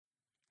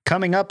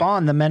Coming up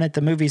on the Men at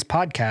the Movies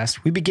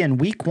podcast, we begin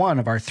week 1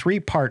 of our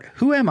 3-part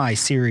Who Am I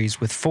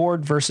series with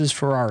Ford versus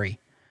Ferrari.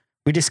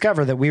 We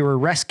discover that we were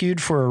rescued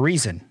for a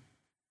reason.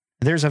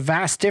 There's a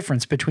vast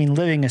difference between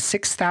living a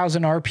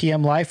 6,000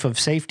 RPM life of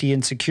safety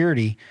and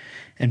security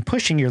and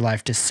pushing your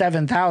life to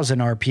 7,000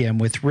 RPM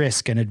with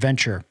risk and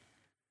adventure.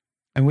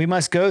 And we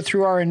must go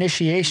through our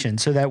initiation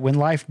so that when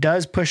life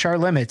does push our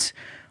limits,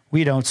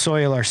 we don't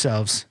soil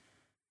ourselves.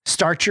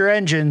 Start your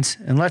engines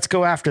and let's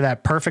go after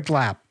that perfect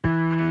lap.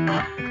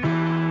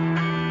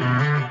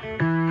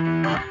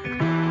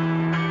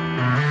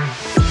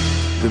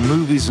 The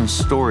movies and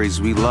stories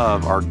we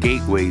love are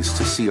gateways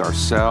to see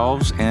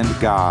ourselves and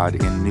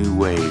God in new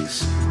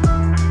ways.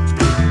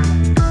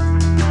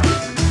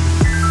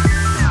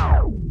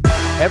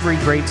 Every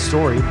great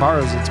story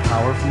borrows its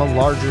power from a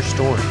larger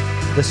story,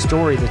 the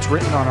story that's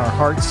written on our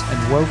hearts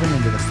and woven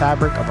into the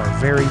fabric of our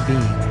very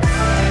being.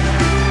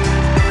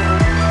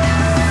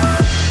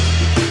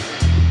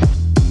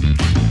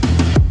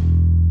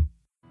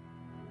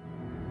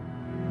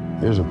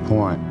 There's a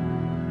point,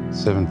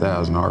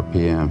 7,000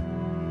 RPM,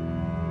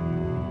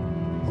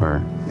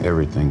 where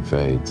everything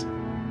fades.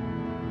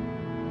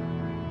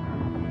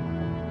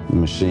 The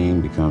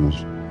machine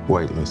becomes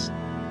weightless,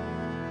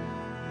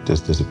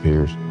 just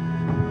disappears.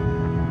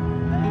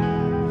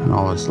 And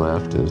all that's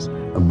left is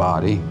a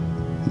body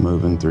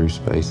moving through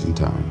space and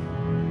time.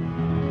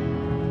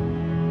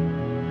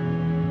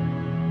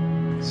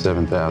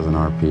 7,000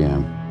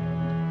 RPM.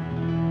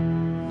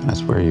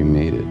 That's where you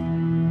meet it.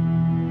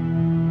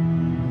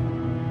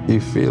 You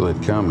feel it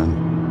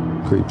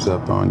coming, creeps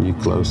up on you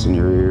close in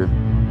your ear.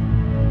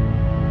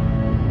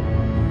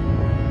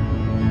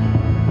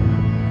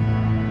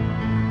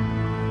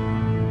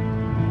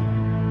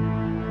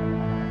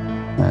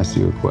 I ask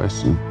you a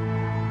question.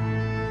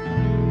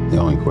 The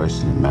only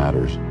question that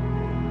matters.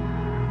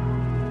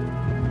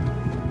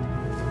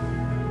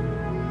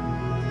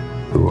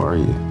 Who are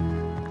you?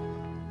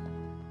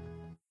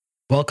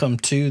 Welcome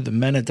to the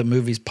Men at the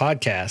Movies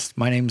podcast.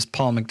 My name is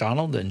Paul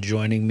McDonald, and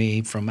joining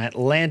me from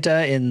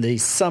Atlanta in the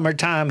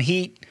summertime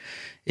heat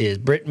is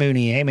Britt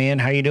Mooney. Hey, man,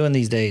 how you doing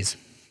these days?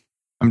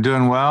 I'm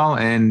doing well,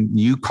 and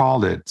you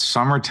called it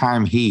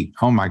summertime heat.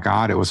 Oh my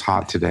God, it was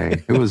hot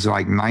today. It was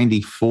like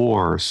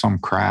 94 or some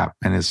crap,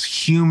 and it's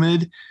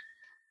humid,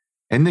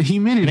 and the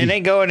humidity. And it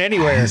ain't going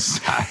anywhere.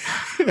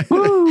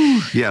 Woo.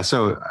 Yeah,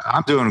 so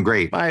I'm doing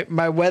great.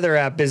 My weather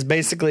app is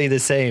basically the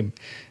same.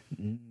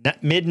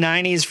 Mid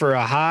 90s for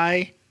a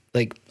high,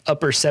 like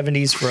upper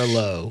 70s for a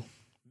low.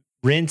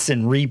 Rinse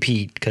and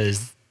repeat,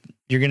 because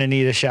you're going to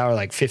need a shower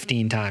like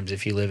 15 times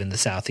if you live in the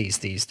Southeast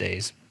these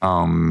days.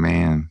 Oh,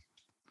 man.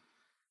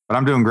 But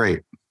I'm doing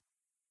great.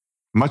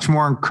 Much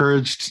more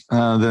encouraged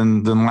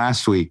than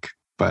last week.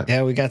 But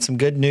yeah, we got some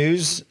good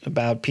news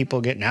about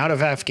people getting out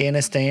of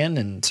Afghanistan,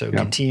 and so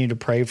continue to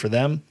pray for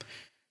them.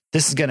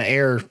 This is going to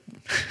air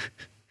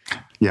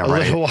yeah,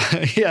 right. little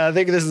while. Yeah, I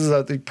think this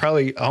is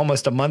probably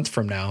almost a month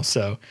from now.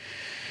 So,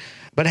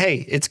 but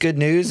hey, it's good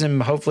news,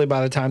 and hopefully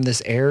by the time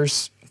this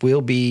airs,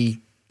 we'll be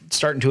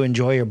starting to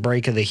enjoy a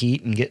break of the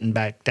heat and getting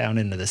back down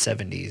into the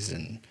 70s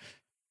and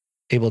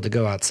able to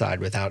go outside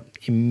without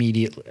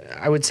immediately,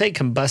 I would say,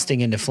 combusting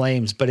into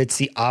flames, but it's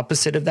the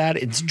opposite of that.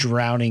 It's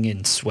drowning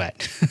in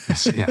sweat.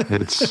 Yeah,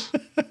 it's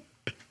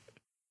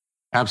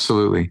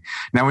absolutely.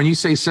 Now, when you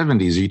say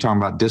 70s, are you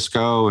talking about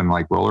disco and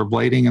like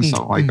rollerblading and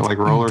stuff like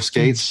roller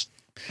skates?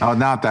 Oh,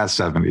 not that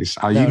 70s.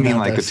 Oh, you mean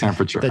like the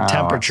temperature? The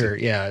temperature,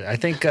 yeah. I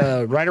think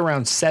right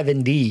around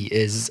 70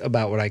 is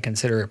about what I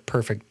consider a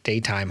perfect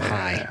daytime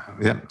high.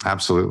 Yeah,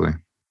 absolutely.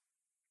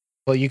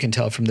 Well, you can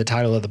tell from the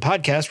title of the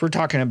podcast, we're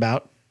talking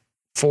about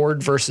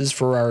Ford versus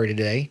Ferrari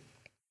today.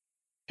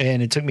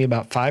 And it took me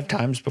about 5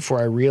 times before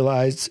I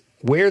realized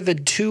where the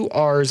 2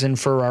 R's in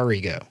Ferrari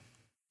go.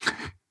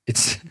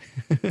 It's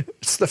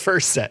the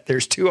first set.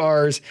 There's 2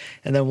 R's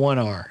and then 1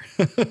 R.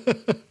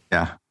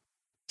 Yeah.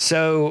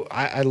 So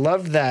I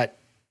loved that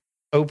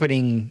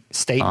opening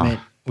statement,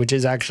 which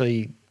is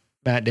actually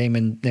Matt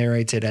Damon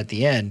narrates it at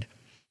the end.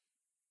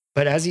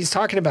 But as he's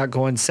talking about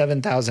going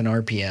 7,000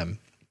 RPM,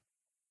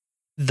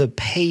 the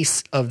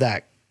pace of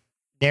that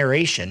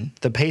narration,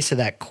 the pace of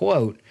that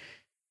quote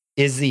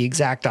is the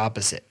exact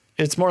opposite.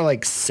 It's more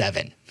like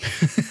 7.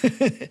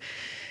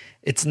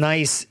 It's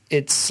nice.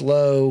 It's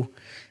slow.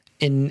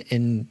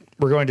 And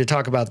we're going to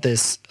talk about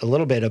this a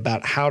little bit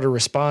about how to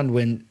respond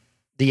when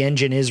the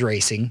engine is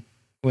racing,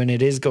 when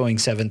it is going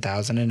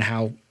 7,000, and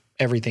how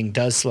everything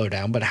does slow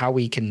down, but how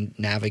we can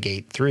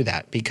navigate through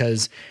that,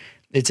 because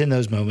it's in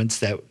those moments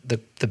that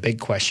the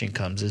big question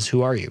comes is,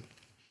 who are you?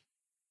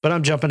 But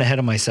I'm jumping ahead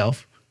of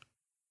myself.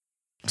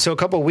 So a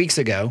couple of weeks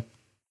ago,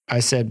 I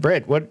said,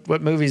 Britt,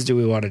 what movies do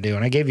we want to do?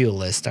 And I gave you a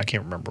list. I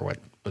can't remember what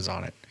was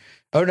on it.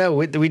 Oh no,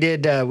 we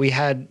did. We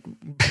had,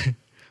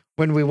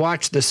 when we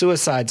watched The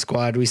Suicide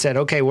Squad, we said,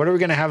 okay, what are we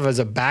going to have as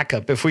a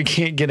backup if we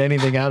can't get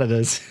anything out of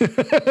this?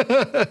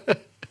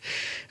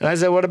 And I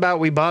said, what about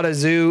we bought a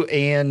zoo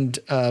and,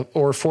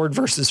 or Ford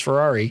versus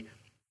Ferrari?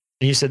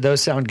 And you said,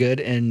 those sound good.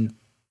 And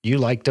you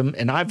liked them.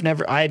 And I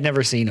had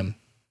never seen them.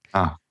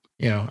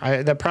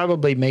 That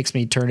probably makes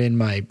me turn in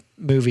my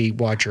movie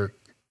watcher,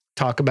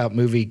 talk about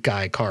movie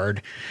guy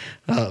card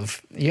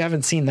of, you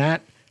haven't seen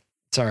that?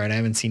 Sorry, and I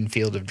haven't seen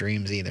Field of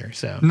Dreams either.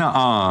 So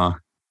Nuh-uh.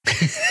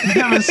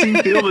 You haven't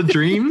seen Field of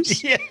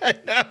Dreams? Yeah,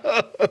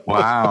 no.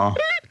 Wow.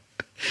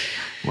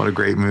 What a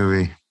great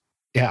movie.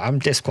 Yeah, I'm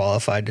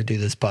disqualified to do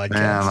this podcast.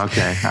 Man,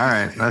 okay. All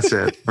right. That's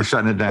it. We're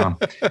shutting it down.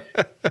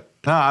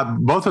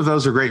 Both of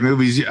those are great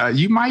movies.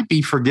 You might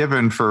be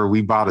forgiven for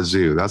We Bought a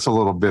Zoo. That's a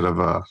little bit of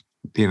a,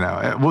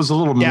 it was a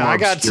little more I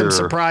got obscure.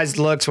 some surprised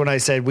looks when I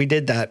said we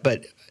did that,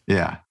 but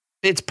yeah,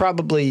 it's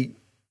probably,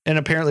 and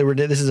apparently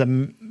this is a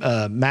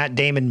Matt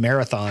Damon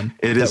marathon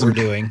we're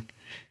doing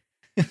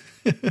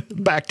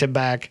back to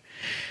back.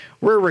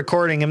 We're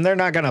recording them. They're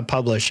not going to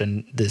publish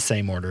in the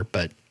same order,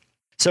 but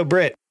so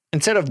Britt,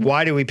 instead of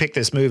why do we pick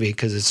this movie?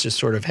 Because it's just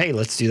sort of, hey,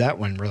 let's do that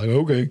one. We're like,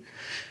 okay.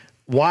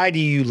 Why do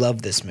you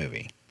love this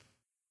movie?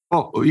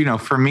 Well,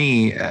 for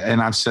me,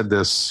 and I said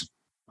this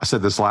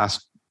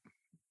last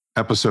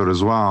episode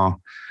as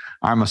well,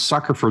 I'm a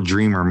sucker for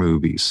dreamer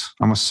movies.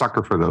 I'm a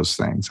sucker for those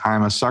things.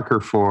 I'm a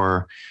sucker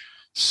for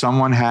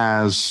someone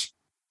has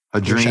a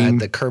dream. Wish I had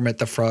the Kermit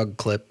the Frog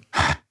clip.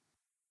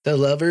 The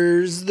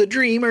lovers, the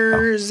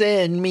dreamers,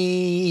 and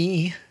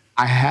me.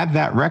 I had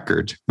that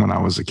record when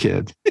I was a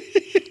kid.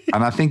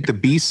 And I think the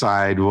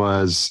B-side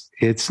was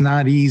It's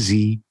Not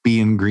Easy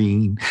Being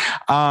Green.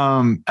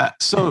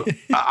 So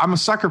I'm a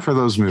sucker for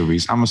those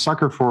movies. I'm a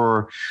sucker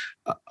for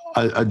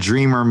a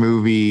dreamer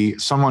movie,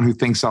 someone who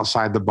thinks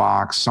outside the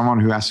box, someone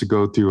who has to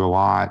go through a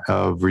lot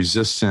of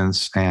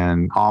resistance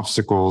and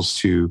obstacles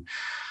to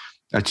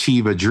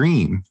achieve a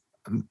dream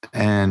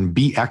and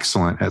be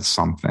excellent at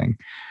something.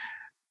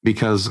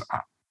 Because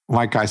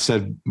like I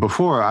said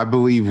before, I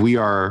believe we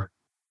are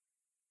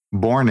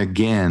born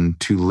again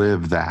to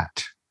live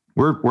that.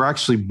 We're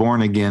actually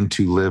born again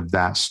to live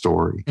that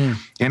story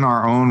in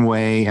our own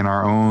way, in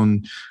our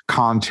own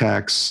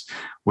context,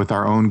 with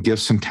our own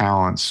gifts and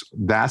talents.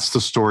 That's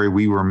the story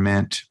we were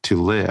meant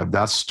to live.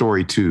 That's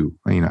story 2,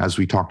 as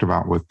we talked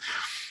about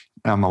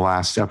on the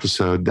last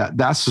episode,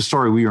 that's the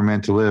story we were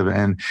meant to live.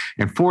 And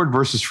Ford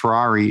versus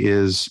Ferrari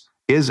is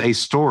a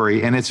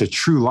story, and it's a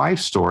true life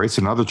story. It's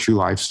another true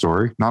life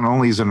story. Not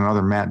only is it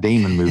another Matt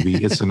Damon movie,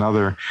 it's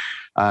another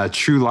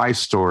true life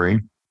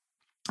story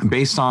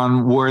based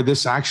on where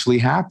this actually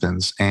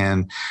happens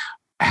and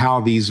how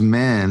these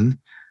men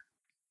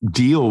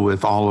deal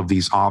with all of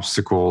these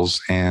obstacles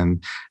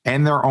and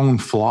their own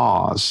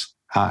flaws.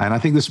 And I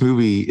think this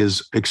movie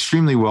is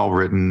extremely well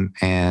written,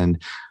 and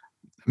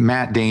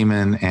Matt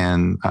Damon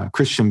and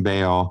Christian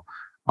Bale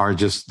are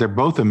they're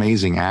both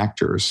amazing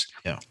actors.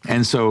 Yeah.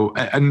 And so,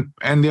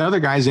 and the other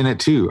guys in it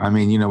too. I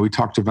mean, we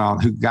talked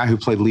about the guy who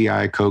played Lee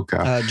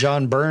Iacocca,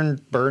 John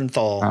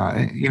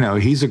Bernthal.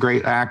 He's a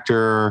great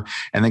actor.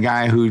 And the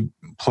guy who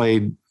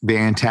played the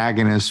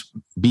antagonist,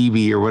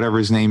 BB or whatever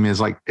his name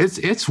is, like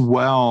it's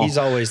well, he's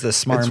always the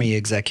smarmy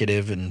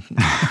executive and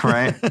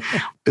right.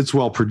 It's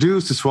well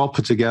produced. It's well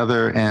put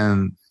together.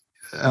 And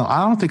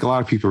I don't think a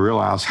lot of people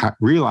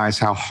realize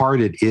how hard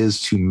it is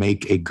to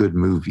make a good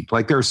movie.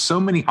 Like there are so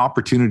many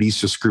opportunities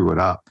to screw it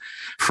up,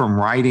 from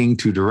writing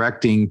to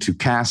directing to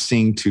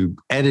casting to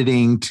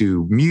editing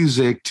to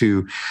music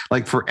to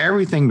like for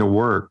everything to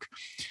work.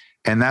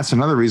 And that's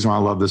another reason why I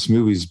love this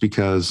movie, is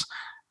because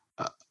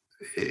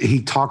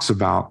he talks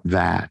about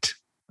that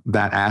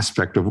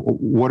aspect of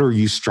what are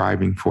you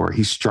striving for?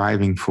 He's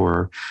striving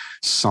for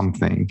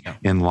something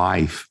in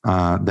life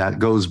that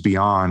goes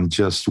beyond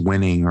just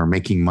winning or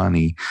making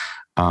money.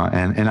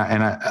 And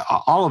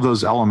all of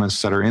those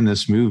elements that are in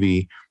this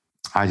movie,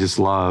 I just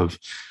love.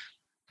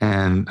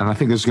 And I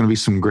think there's going to be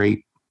some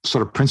great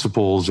sort of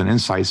principles and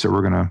insights that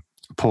we're going to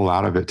pull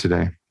out of it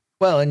today.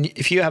 Well, and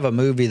if you have a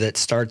movie that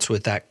starts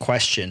with that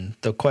question,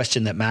 the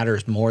question that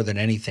matters more than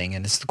anything,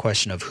 and it's the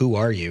question of who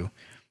are you?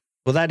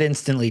 Well, that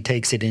instantly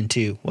takes it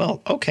into,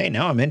 well, okay,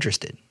 now I'm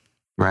interested.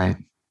 Right.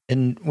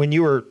 And when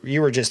you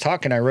were just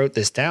talking, I wrote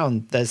this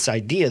down, this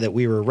idea that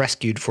we were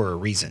rescued for a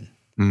reason.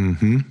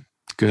 Mm-hmm.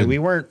 Good. We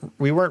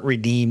weren't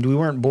redeemed. We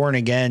weren't born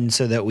again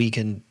so that we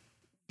can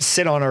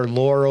sit on our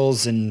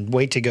laurels and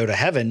wait to go to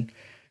heaven.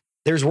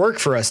 There's work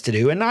for us to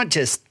do, and not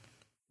just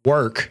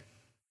work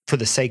for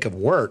the sake of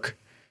work.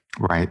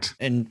 Right.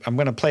 And I'm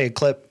going to play a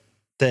clip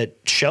that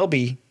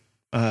Shelby,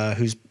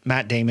 who's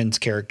Matt Damon's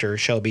character,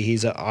 Shelby,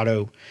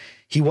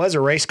 he was a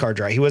race car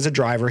driver. He was a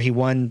driver. He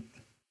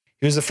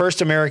was the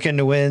first American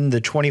to win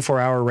the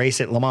 24-hour race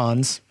at Le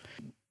Mans,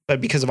 but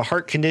because of a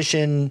heart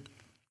condition,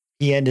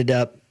 he ended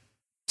up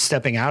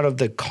stepping out of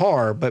the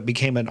car, but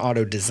became an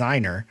auto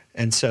designer.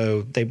 And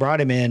so they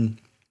brought him in,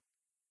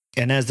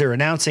 and as they're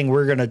announcing,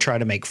 we're going to try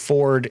to make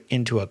Ford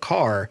into a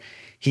car,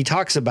 he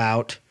talks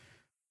about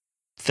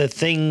the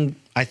thing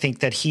I think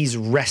that he's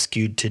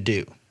rescued to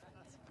do.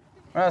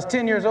 When I was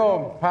 10 years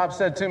old, Pop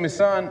said to me,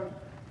 son,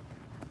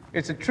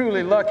 it's a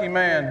truly lucky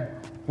man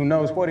who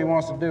knows what he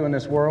wants to do in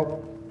this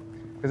world,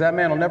 because that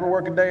man will never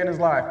work a day in his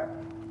life.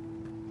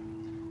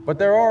 But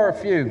there are a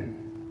few,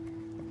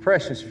 a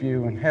precious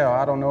few, and hell,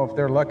 I don't know if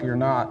they're lucky or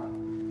not,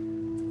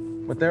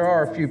 but there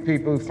are a few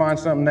people who find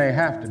something they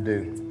have to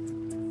do.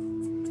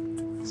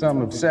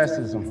 Something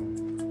obsesses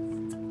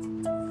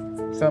them.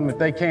 Something, if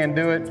they can't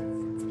do it,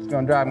 it's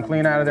gonna drive them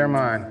clean out of their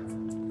mind.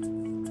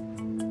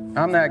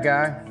 I'm that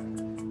guy,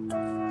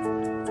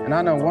 and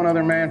I know one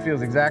other man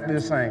feels exactly the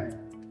same.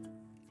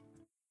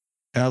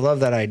 And I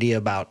love that idea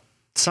about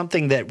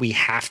something that we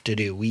have to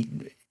do.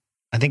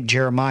 I think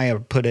Jeremiah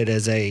put it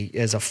as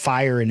a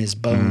fire in his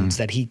bones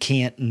that he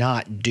can't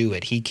not do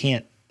it.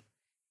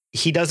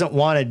 He doesn't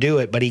want to do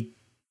it, but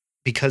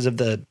because of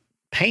the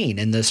pain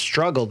and the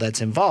struggle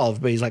that's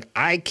involved, but he's like,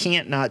 I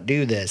can't not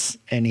do this.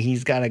 And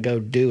he's got to go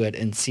do it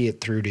and see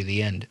it through to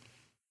the end.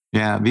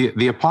 Yeah.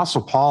 The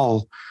Apostle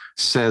Paul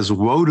says,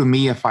 woe to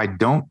me if I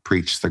don't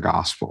preach the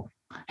gospel.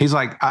 He's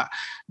like,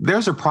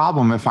 there's a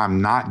problem if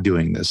I'm not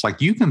doing this.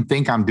 Like, you can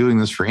think I'm doing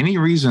this for any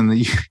reason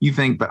that you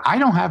think, but I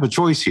don't have a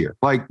choice here.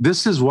 Like,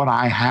 this is what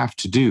I have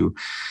to do.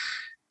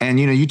 And,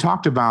 you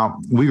talked about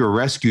we were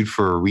rescued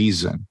for a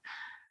reason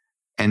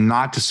and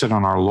not to sit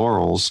on our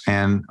laurels.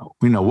 And,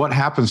 what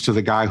happens to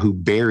the guy who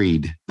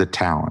buried the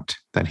talent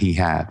that he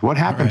had? What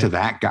happened to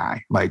that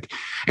guy? Like,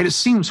 and it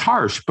seems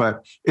harsh,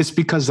 but it's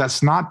because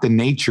that's not the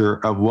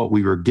nature of what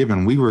we were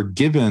given. We were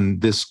given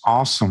this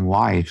awesome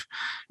life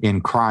in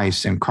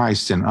Christ and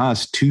Christ in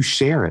us to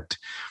share it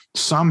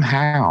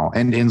somehow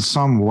and in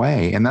some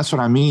way. And that's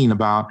what I mean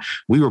about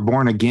we were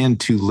born again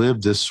to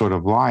live this sort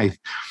of life.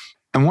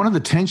 And one of the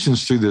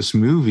tensions through this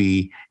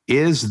movie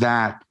is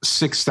that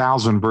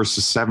 6,000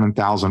 versus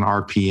 7,000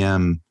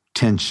 RPM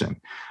tension,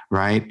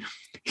 right?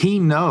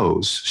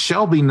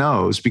 Shelby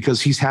knows,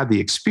 because he's had the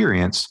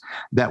experience,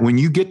 that when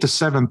you get to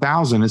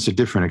 7,000, it's a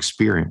different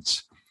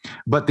experience.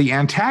 But the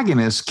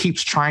antagonist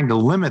keeps trying to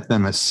limit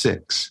them at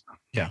 6.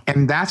 Yeah.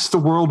 And that's the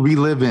world we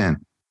live in.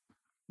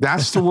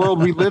 That's the world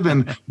we live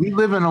in. We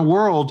live in a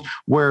world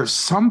where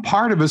some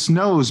part of us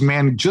knows,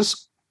 man,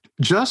 just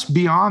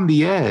beyond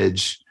the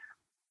edge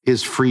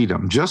is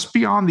freedom. Just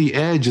beyond the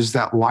edge is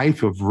that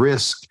life of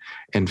risk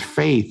and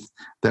faith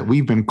that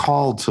we've been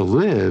called to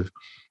live.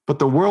 But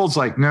the world's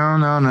like, no.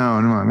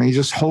 I mean,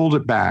 just hold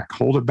it back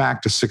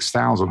to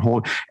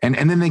 6,000. And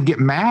then they get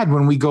mad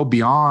when we go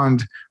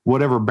beyond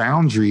whatever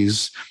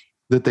boundaries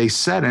that they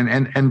set.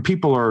 And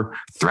people are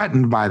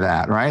threatened by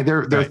that, right?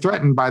 They're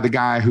threatened by the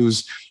guy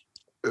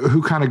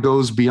who kind of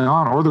goes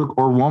beyond,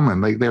 or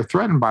woman. They're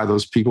threatened by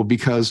those people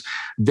because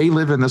they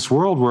live in this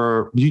world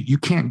where you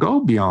can't go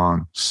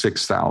beyond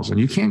 6,000.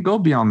 You can't go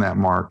beyond that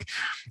mark.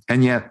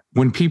 And yet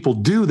when people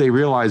do, they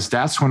realize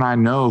that's when I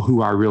know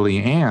who I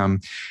really am.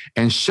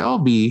 And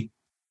Shelby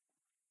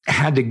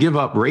had to give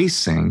up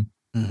racing,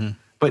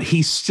 but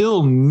he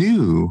still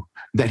knew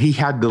that he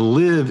had to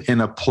live in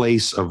a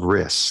place of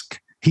risk.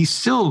 He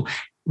still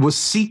was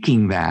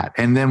seeking that.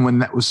 And then when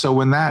Lee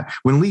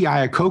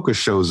Iacocca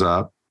shows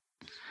up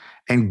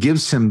and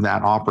gives him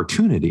that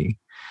opportunity,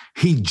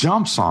 he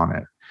jumps on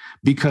it.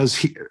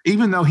 Because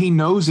even though he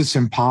knows it's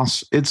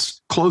impossible,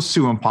 it's close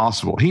to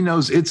impossible. He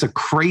knows it's a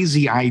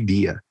crazy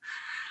idea.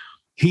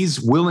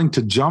 He's willing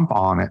to jump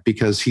on it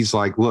because he's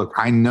like, look,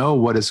 I know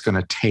what it's going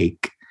to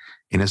take.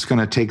 And it's going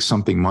to take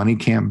something money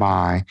can't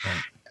buy,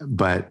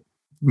 but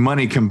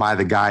money can buy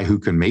the guy who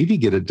can maybe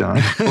get it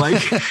done.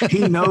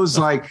 He knows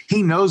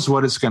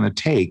what it's going to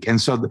take.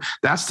 And so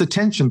that's the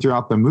tension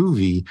throughout the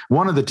movie.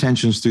 One of the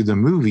tensions through the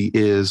movie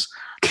is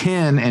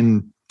Ken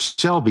and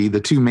Shelby,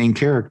 the two main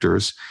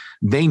characters.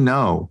 They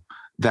know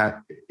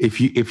that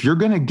if you're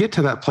going to get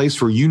to that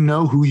place where you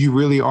know who you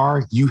really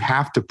are, you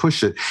have to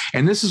push it.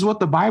 And this is what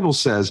the Bible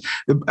says.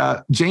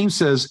 James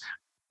says,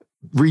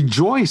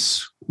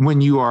 rejoice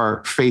when you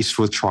are faced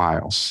with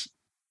trials.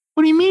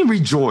 What do you mean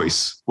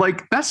rejoice?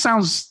 Like, that's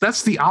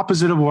the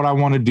opposite of what I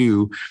want to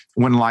do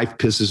when life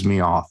pisses me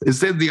off. Is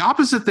that the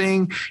opposite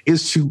thing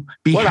is to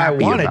be what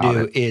happy I want to do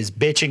it. Is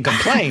bitch and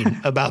complain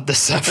about the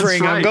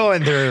suffering I'm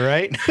going through,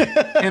 right?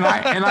 and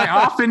I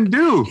often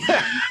do.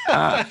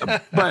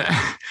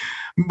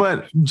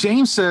 But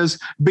James says,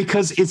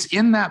 because it's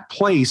in that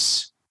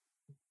place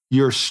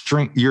your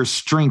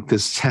strength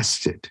is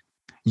tested.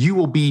 You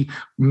will be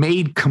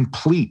made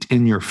complete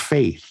in your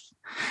faith.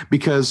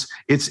 Because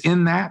it's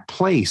in that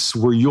place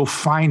where you'll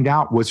find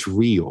out what's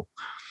real.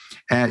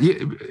 And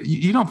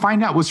you don't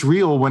find out what's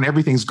real when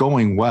everything's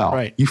going well.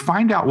 Right. You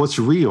find out what's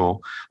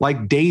real,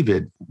 like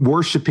David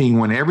worshiping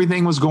when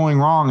everything was going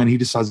wrong and he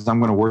decides, I'm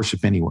going to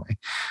worship anyway.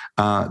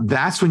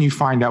 That's when you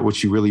find out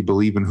what you really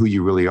believe and who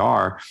you really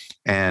are.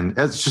 And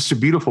that's just a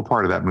beautiful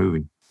part of that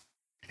movie.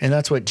 And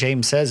that's what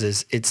James says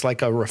is it's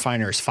like a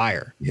refiner's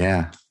fire.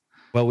 Yeah.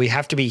 Well, we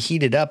have to be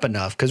heated up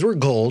enough because we're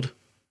gold.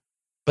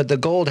 But the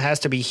gold has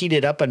to be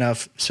heated up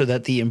enough so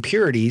that the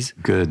impurities,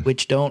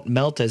 which don't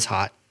melt as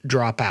hot,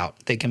 drop out.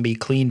 They can be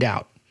cleaned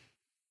out.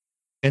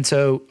 And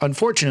so,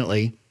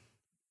 unfortunately,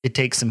 it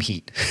takes some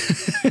heat,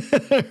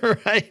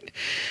 right?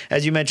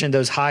 As you mentioned,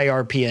 those high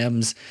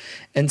RPMs.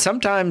 And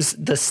sometimes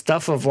the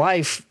stuff of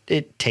life,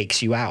 it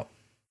takes you out.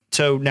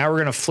 So now we're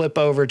going to flip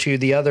over to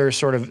the other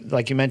sort of,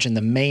 like you mentioned,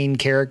 the main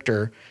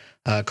character,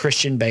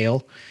 Christian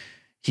Bale.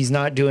 He's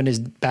not doing his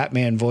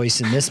Batman voice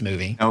in this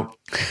movie. Nope.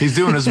 He's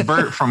doing his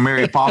Bert from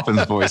Mary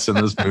Poppins voice in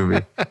this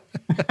movie.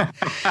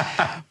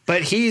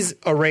 But he's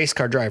a race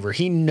car driver.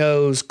 He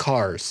knows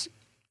cars.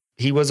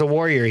 He was a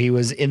warrior. He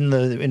was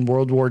in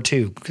World War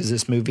II, because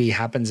this movie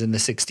happens in the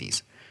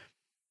 60s.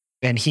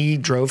 And he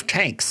drove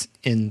tanks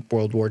in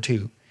World War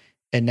II.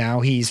 And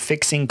now he's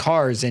fixing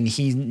cars, and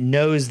he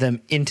knows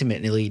them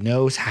intimately,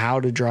 knows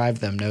how to drive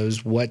them,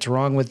 knows what's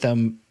wrong with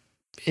them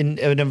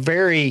in a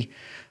very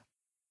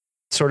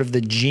sort of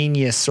the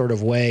genius sort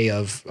of way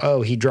of,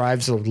 he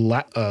drives a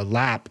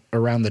lap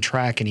around the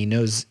track and he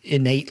knows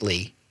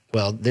innately,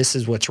 well, this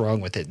is what's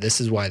wrong with it.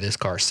 This is why this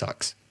car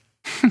sucks.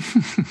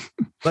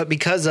 But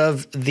because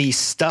of the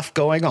stuff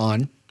going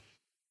on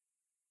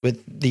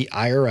with the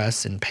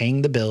IRS and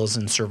paying the bills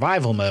and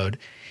survival mode,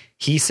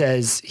 he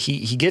says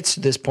he gets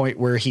to this point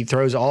where he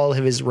throws all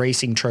of his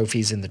racing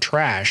trophies in the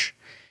trash.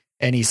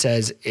 And he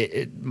says,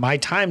 my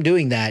time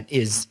doing that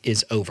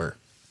is over.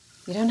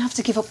 You don't have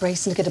to give up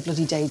racing to get a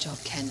bloody day job,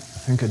 Ken. I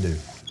think I do.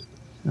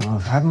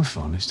 I've had my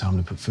fun. It's time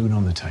to put food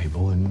on the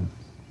table and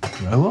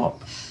grow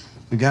up.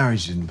 The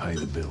garage didn't pay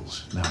the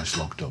bills. Now it's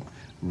locked up.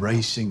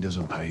 Racing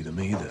doesn't pay them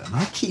either. And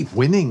I keep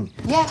winning.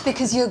 Yeah,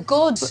 because you're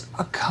good. But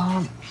I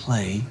can't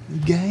play the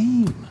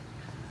game.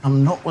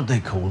 I'm not what they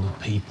call a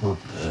people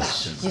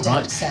person. You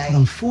don't say. But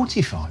I'm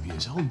 45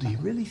 years old. Do you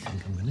really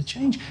think I'm going to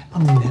change?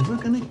 I'm never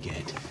going to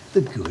get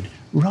the good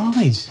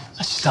rides.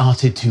 I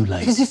started too late.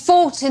 Because you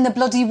fought in the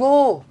bloody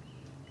war.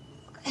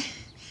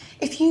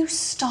 If you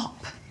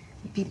stop,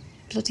 you'd be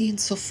bloody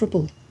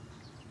insufferable.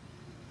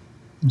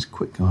 It's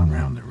quick going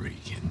round the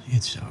Regan.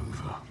 It's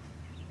over.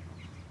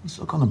 Let's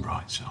look on the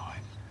bright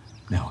side.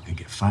 Now I can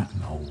get fat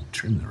and old,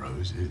 trim the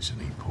roses,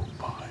 and eat pork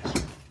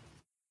pies.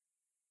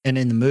 And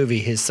in the movie,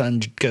 his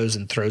son goes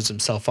and throws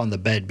himself on the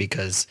bed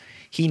because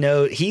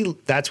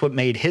that's what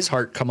made his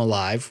heart come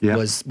alive,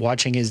 was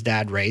watching his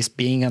dad race,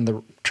 being on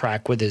the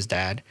track with his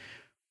dad.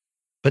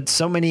 But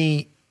so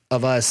many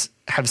of us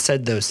have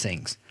said those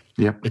things.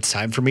 Yep. It's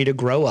time for me to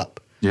grow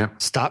up.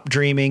 Yep. Stop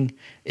dreaming.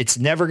 It's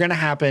never going to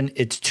happen.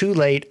 It's too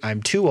late.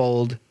 I'm too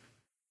old.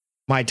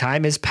 My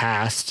time is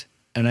past,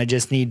 and I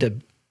just need to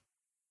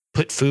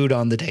put food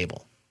on the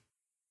table.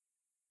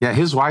 Yeah,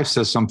 his wife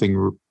says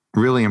something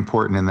really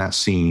important in that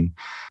scene.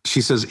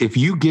 She says, if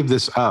you give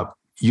this up,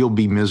 you'll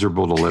be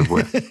miserable to live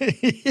with.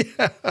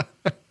 Yeah.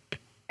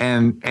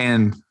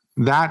 And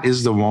that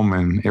is the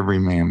woman every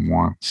man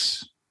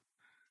wants.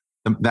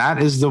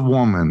 That is the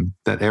woman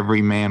that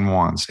every man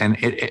wants. And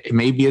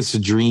maybe it's a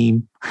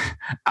dream.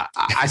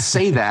 I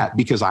say that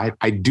because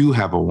I do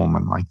have a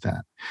woman like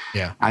that.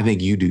 Yeah. I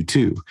think you do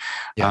too.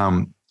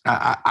 Yeah.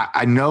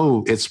 I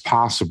know it's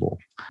possible.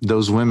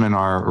 Those women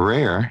are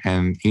rare.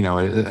 And,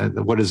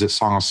 what is it,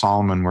 Song of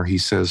Solomon, where he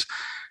says,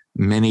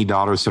 many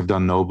daughters have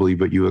done nobly,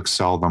 but you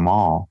excel them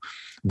all.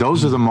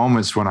 Those are the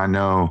moments when I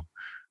know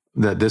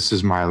that this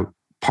is my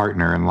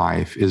partner in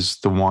life, is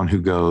the one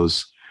who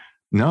goes,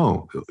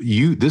 no,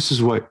 this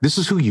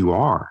is who you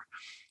are.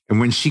 And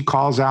when she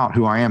calls out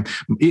who I am,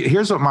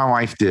 here's what my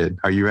wife did.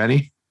 Are you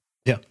ready?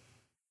 Yeah.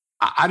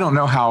 I don't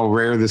know how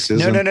rare this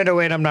is. No,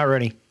 wait, I'm not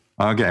ready.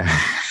 Okay.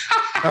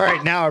 All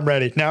right, now I'm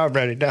ready. No.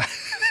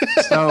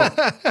 So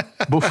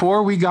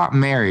before we got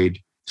married,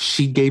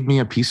 she gave me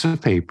a piece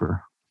of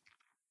paper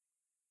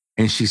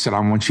and she said, I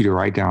want you to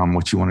write down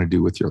what you want to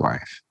do with your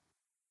life.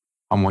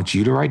 I want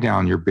you to write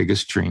down your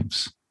biggest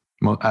dreams.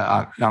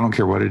 I don't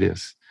care what it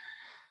is.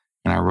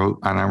 And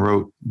I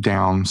wrote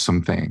down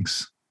some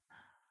things.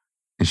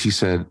 And she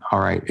said, all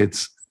right,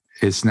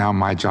 it's now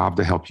my job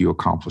to help you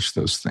accomplish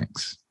those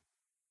things.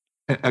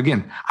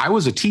 Again, I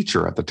was a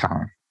teacher at the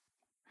time.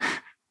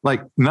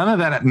 Like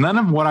none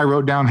of what I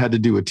wrote down had to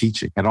do with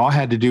teaching. It all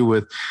had to do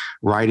with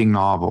writing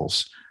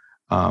novels,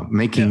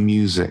 making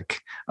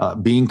music,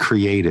 being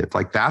creative.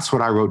 Like that's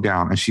what I wrote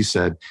down. And she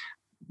said,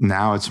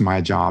 now it's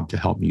my job to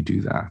help me do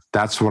that.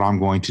 That's what I'm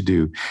going to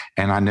do.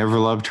 And I never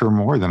loved her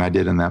more than I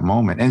did in that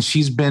moment. And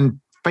she's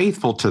been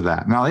faithful to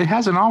that. Now, it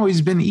hasn't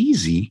always been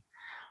easy.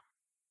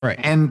 Right.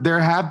 And there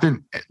have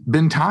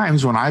been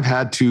times when I've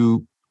had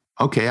to,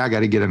 okay, I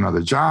got to get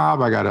another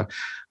job. I got to,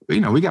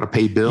 we got to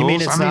pay bills. You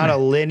mean it's not a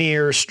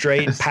linear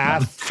straight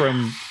path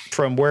from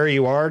where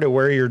you are to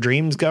where your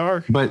dreams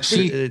go? But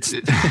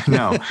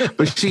no,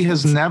 but she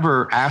has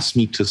never asked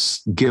me to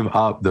give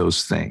up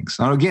those things.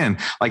 Now, again,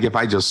 like if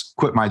I just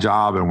quit my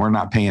job and we're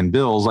not paying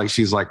bills, like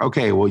she's like,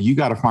 okay, well, you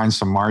got to find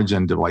some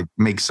margin to like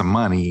make some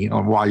money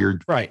while you're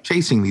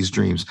chasing these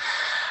dreams.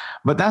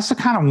 But that's the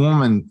kind of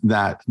woman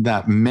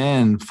that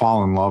men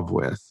fall in love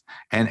with.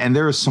 And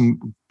there are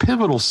some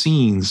pivotal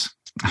scenes.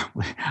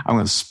 I'm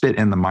going to spit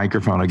in the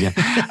microphone again.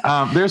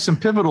 There's some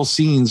pivotal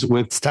scenes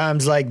with. It's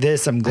times like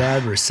this, I'm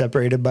glad we're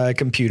separated by a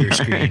computer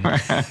screen.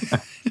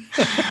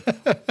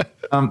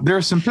 There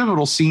are some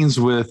pivotal scenes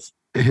with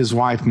his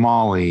wife,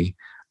 Molly,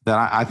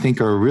 that I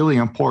think are really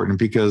important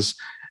because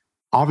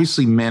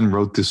obviously men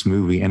wrote this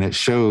movie and it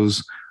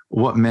shows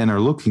what men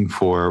are looking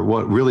for.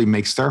 What really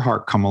makes their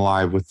heart come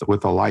alive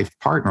with a life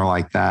partner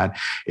like that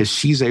is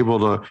she's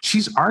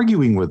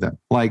arguing with him.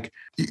 Like,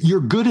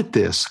 you're good at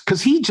this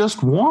because he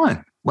just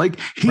won. Like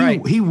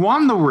he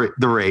won the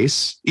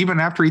race, even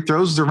after he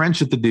throws the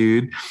wrench at the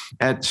dude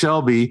at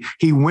Shelby.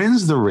 He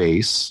wins the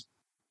race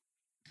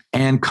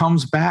and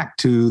comes back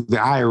to the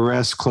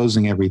IRS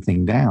closing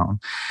everything down.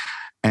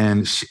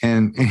 And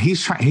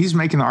he's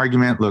making the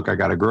argument, look, I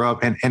got to grow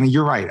up. And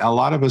you're right. A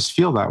lot of us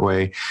feel that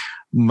way.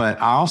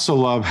 But I also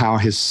love how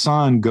his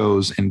son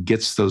goes and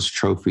gets those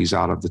trophies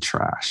out of the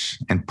trash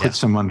and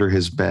puts them under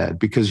his bed,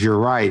 because you're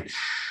right.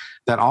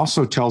 That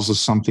also tells us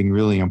something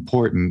really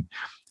important,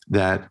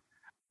 that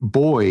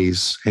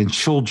boys and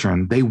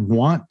children, they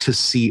want to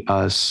see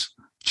us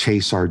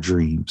chase our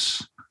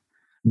dreams.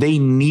 They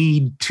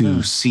need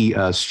to see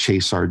us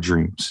chase our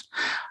dreams.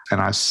 And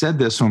I said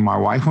this when my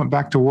wife went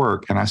back to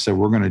work, and I said,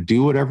 we're going to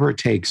do whatever it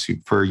takes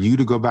for you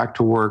to go back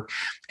to work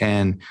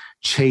and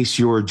chase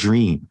your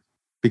dream.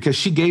 Because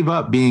she gave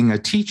up being a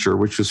teacher,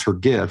 which was her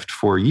gift,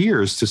 for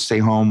years to stay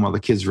home while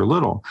the kids were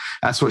little.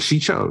 That's what she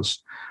chose.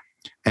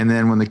 And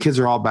then when the kids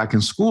are all back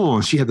in school,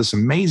 and she had this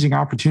amazing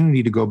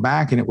opportunity to go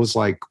back, and it was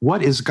like,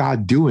 what is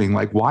God doing?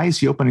 Like, why is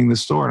he opening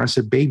this door? And I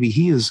said, baby,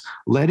 he is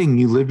letting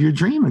you live your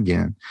dream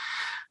again.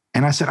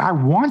 And I said, I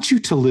want you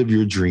to live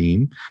your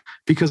dream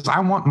because I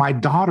want my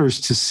daughters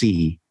to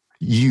see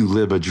you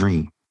live a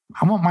dream.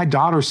 I want my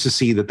daughters to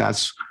see that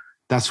that's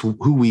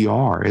who we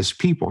are as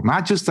people.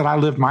 Not just that I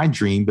live my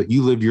dream, but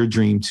you live your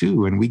dream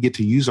too. And we get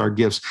to use our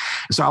gifts.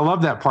 So I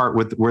love that part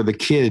where the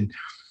kid,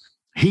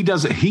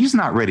 he's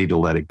not ready to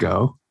let it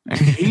go. And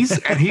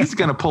he's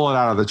going to pull it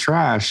out of the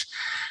trash.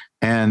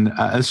 And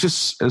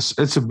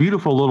it's a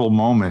beautiful little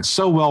moment.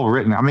 So well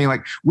written. I mean,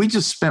 like, we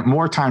just spent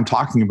more time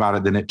talking about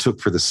it than it took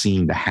for the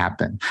scene to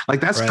happen.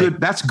 Like, that's good.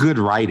 That's good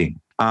writing.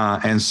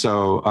 And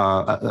so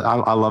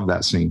I love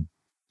that scene.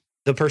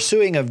 The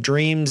pursuing of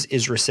dreams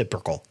is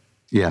reciprocal.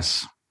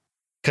 Yes.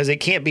 Because it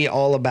can't be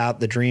all about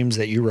the dreams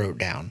that you wrote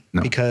down.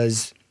 No.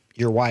 Because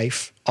your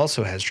wife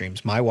also has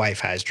dreams. My wife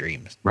has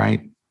dreams.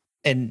 Right.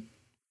 And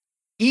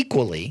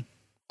equally,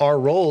 our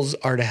roles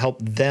are to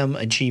help them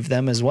achieve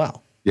them as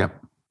well. Yep.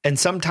 And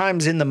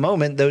sometimes in the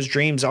moment, those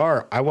dreams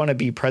are, I want to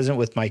be present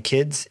with my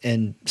kids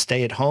and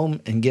stay at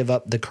home and give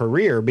up the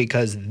career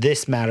because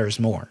this matters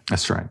more.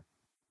 That's right.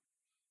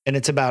 And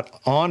it's about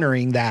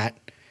honoring that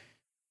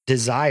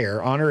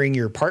desire, honoring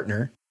your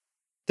partner.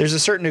 There's a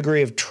certain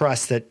degree of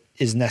trust that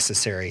is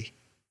necessary.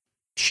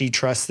 She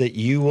trusts that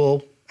you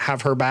will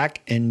have her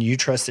back, and you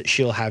trust that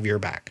she'll have your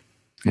back.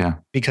 Yeah.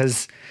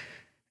 Because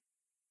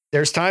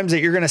there's times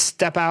that you're going to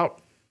step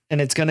out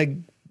and it's going to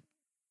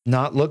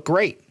not look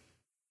great.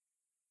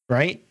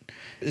 Right?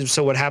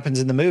 So what happens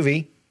in the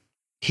movie,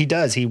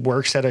 he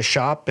works at a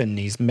shop and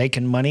he's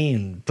making money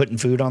and putting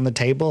food on the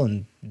table,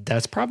 and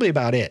that's probably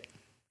about it.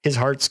 His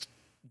heart's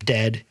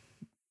dead,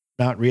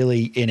 not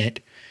really in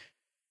it.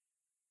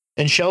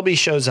 And Shelby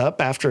shows up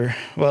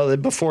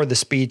before the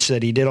speech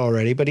that he did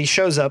already, but he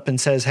shows up and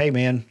says, hey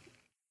man,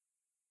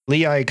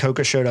 Lee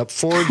Iacocca showed up.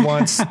 Ford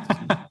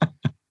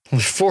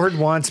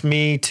wants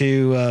me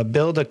to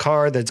build a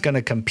car that's going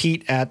to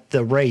compete at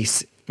the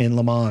race in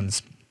Le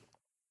Mans.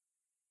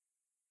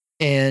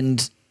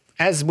 And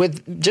as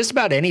with just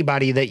about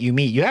anybody that you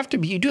meet, you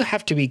do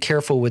have to be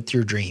careful with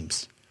your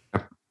dreams,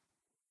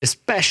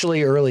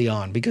 especially early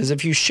on, because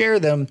if you share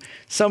them,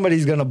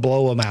 somebody's going to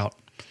blow them out.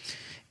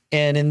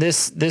 And in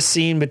this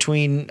scene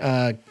between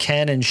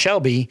Ken and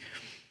Shelby,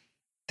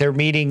 they're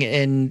meeting,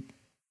 and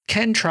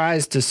Ken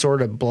tries to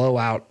sort of blow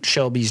out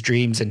Shelby's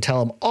dreams and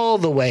tell him all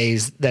the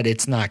ways that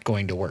it's not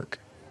going to work.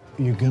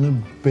 You're going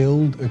to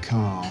build a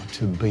car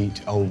to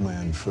beat old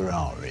man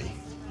Ferrari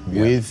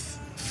with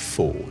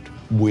Ford,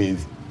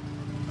 with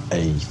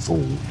a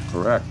Ford.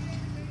 Correct.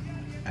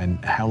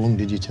 And how long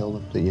did you tell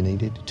them that you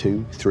needed?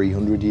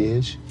 200-300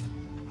 years?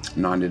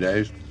 90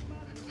 days.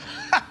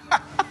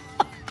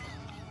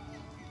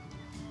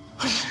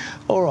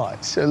 All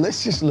right, so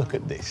let's just look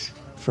at this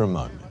for a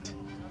moment.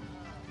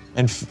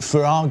 And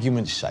for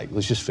argument's sake,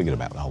 let's just forget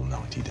about the whole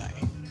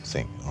 90-day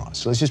thing. All right,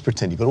 so let's just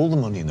pretend you've got all the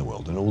money in the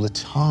world and all the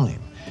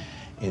time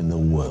in the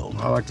world.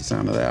 I like the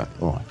sound of that.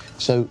 All right,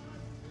 so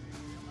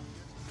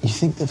you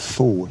think that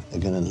Ford are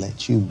going to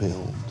let you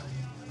build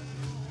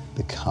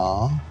the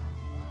car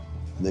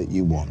that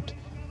you want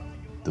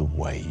the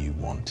way you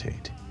want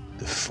it?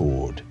 The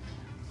Ford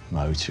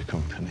Motor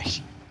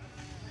Company.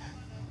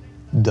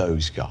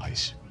 Those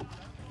guys.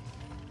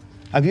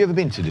 Have you ever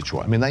been to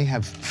Detroit? I mean, they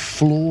have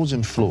floors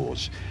and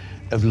floors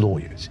of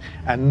lawyers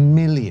and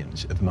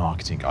millions of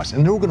marketing guys,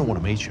 and they're all going to want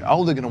to meet you.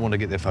 Oh, they're going to want to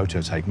get their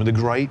photo taken with the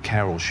great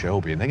Carroll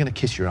Shelby, and they're going to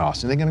kiss your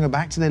ass, and they're going to go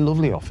back to their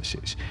lovely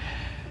offices,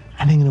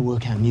 and they're going to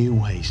work out new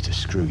ways to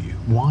screw you.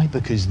 Why?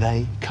 Because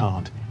they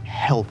can't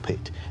help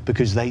it.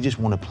 Because they just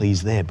want to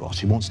please their boss,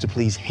 who wants to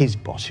please his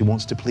boss, who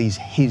wants to please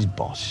his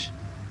boss.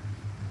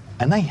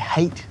 And they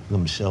hate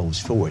themselves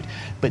for it.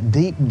 But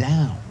deep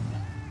down,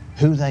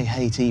 who they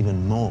hate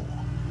even more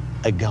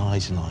are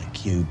guys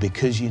like you,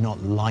 because you're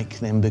not like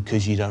them,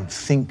 because you don't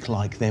think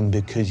like them,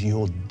 because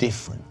you're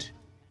different.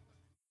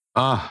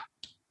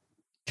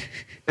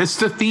 It's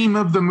the theme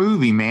of the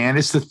movie, man.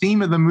 It's the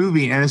theme of the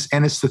movie, and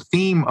it's the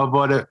theme of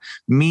what it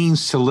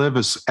means to live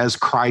as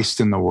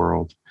Christ in the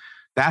world.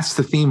 That's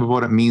the theme of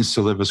what it means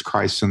to live as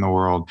Christ in the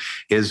world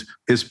is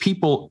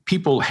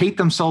people hate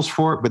themselves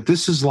for it, but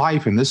this is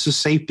life and this is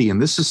safety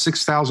and this is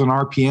 6,000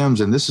 RPMs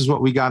and this is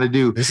what we got to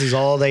do. This is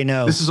all they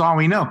know. This is all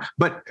we know.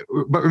 But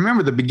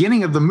remember the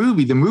beginning of the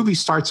movie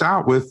starts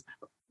out with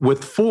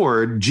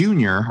Ford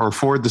Jr. or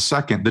Ford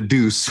II, the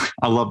Deuce.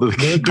 I love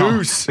the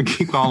Deuce. I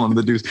keep calling him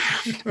the Deuce.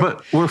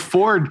 But where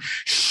Ford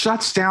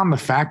shuts down the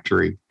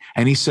factory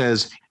and he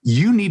says,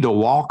 you need to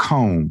walk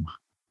home.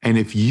 And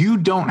if you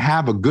don't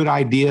have a good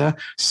idea,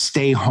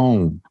 stay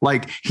home.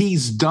 Like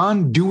he's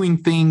done doing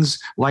things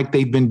like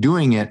they've been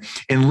doing it.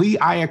 And Lee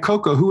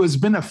Iacocca, who has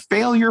been a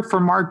failure for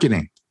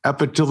marketing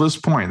up until this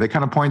point, they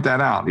kind of point that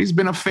out. He's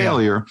been a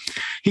failure. Yeah.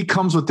 He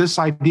comes with this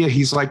idea.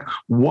 He's like,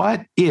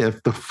 what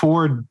if the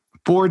Ford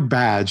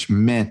badge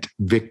meant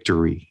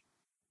victory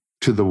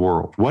to the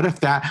world? What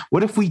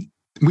if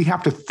we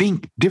have to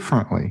think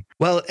differently?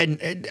 Well,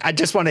 and I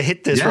just want to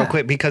hit this real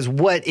quick because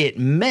what it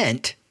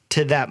meant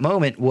to that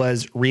moment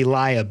was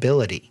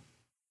reliability.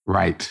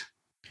 Right.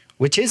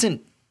 Which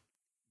isn't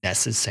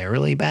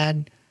necessarily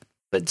bad,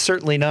 but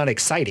certainly not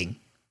exciting.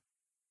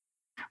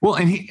 Well,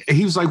 and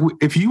he was like,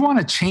 if you want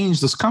to change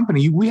this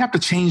company, we have to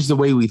change the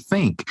way we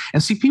think.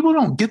 And see, people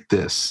don't get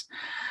this.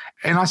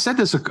 And I said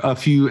this a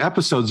few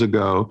episodes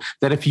ago,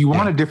 that if you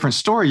want a different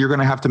story, you're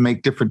going to have to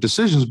make different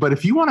decisions. But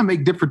if you want to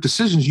make different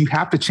decisions, you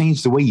have to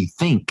change the way you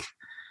think.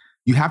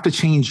 You have to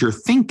change your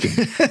thinking.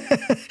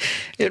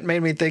 It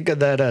made me think of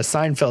that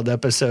Seinfeld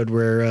episode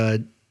where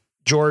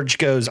George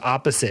goes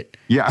opposite.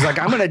 Yeah. He's like,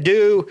 I'm going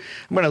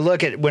to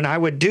look at when I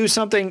would do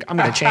something, I'm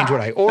going to change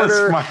what I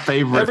order. That's my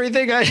favorite.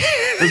 Everything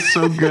It's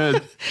so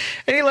good.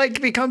 And he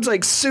becomes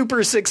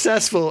super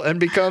successful and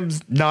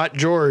becomes not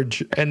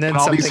George. And then and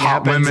all something these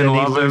hot happens women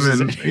and love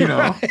him and, you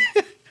know.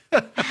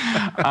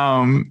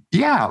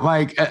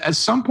 At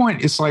some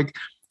point it's like,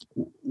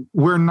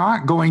 we're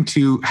not going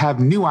to have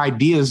new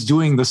ideas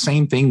doing the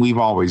same thing we've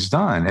always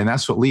done. And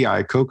that's what Lee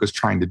Iacocca is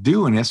trying to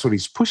do. And that's what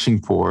he's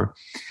pushing for.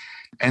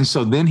 And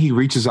so then he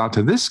reaches out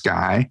to this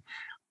guy.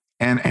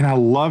 And I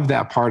love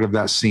that part of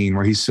that scene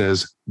where he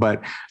says,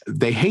 but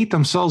they hate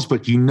themselves,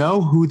 but you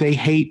know who they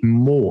hate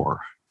more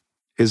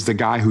is the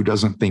guy who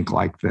doesn't think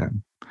like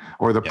them,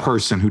 or the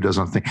person who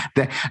doesn't think.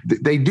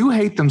 They do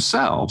hate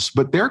themselves,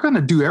 but they're going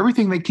to do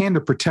everything they can to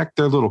protect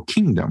their little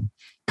kingdom,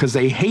 because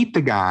they hate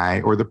the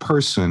guy or the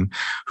person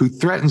who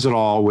threatens it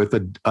all with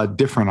a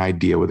different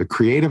idea, with a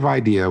creative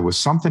idea, with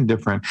something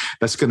different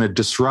that's going to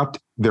disrupt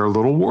their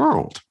little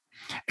world.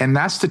 And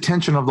that's the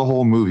tension of the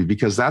whole movie,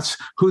 because that's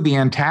who the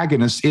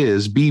antagonist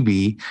is,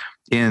 BB,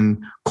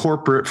 in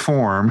corporate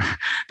form.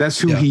 That's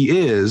who he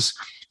is,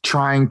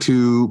 trying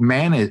to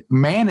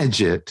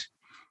manage it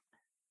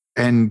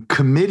and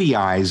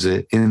committeize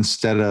it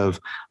instead of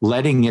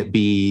letting it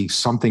be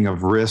something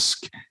of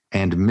risk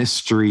and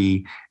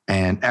mystery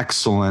and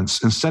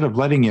excellence. Instead of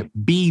letting it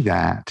be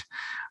that,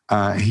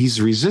 he's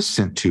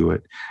resistant to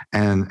it.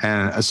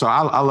 And so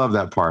I love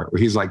that part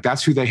where he's like,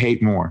 that's who they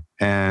hate more.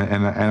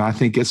 And I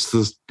think it's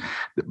this,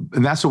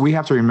 and that's what we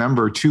have to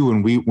remember too,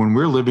 when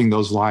we're living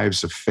those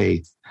lives of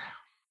faith.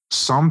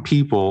 Some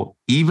people,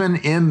 even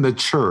in the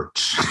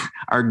church,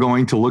 are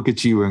going to look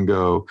at you and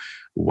go,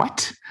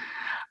 what?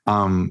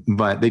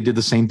 But they did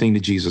the same thing to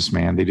Jesus,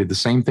 man. They did the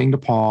same thing to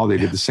Paul. They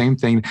did the same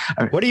thing.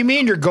 What do you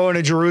mean you're going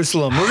to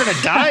Jerusalem? We're going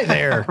to die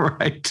there.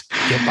 Right.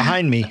 Get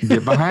behind me.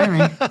 Get behind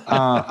me.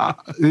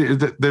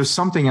 There's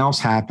something else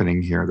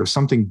happening here. There's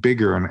something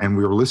bigger. And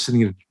we were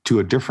listening to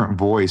a different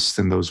voice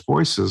than those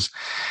voices.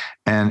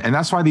 And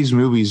that's why these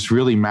movies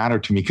really matter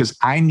to me, because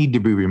I need to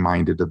be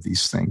reminded of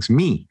these things.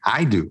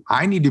 I do.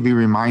 I need to be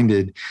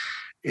reminded,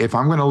 if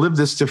I'm going to live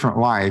this different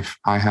life,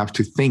 I have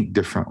to think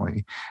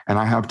differently, and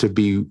I have to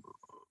be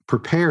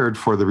prepared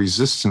for the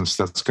resistance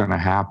that's going to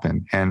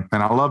happen. And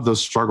I love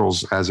those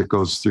struggles as it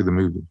goes through the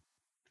movie.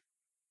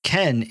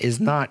 Ken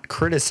is not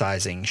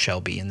criticizing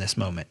Shelby in this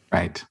moment.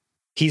 Right.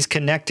 He's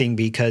connecting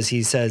because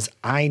he says,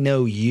 I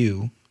know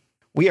you.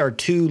 We are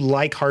two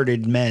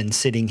like-hearted men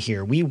sitting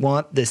here. We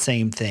want the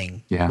same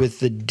thing with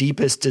the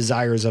deepest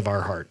desires of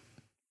our heart.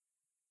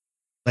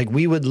 Like,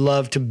 we would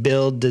love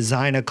to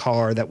design a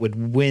car that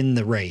would win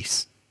the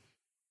race.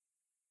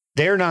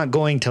 They're not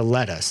going to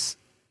let us.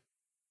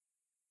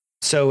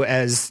 So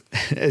as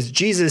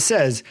Jesus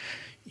says,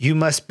 you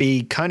must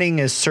be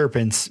cunning as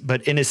serpents,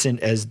 but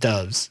innocent as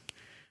doves.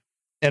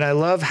 And I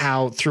love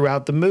how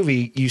throughout the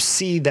movie, you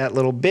see that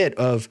little bit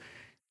of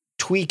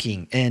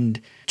tweaking and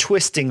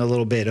twisting a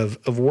little bit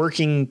of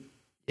working.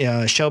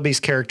 Shelby's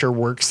character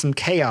works some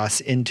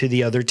chaos into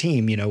the other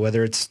team,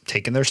 whether it's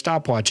taking their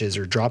stopwatches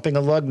or dropping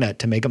a lug nut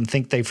to make them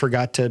think they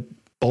forgot to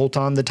bolt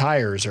on the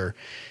tires, or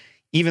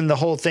even the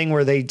whole thing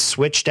where they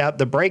switched out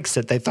the brakes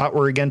that they thought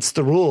were against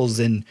the rules.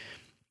 And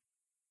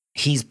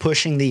he's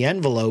pushing the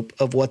envelope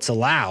of what's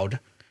allowed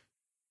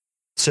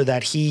so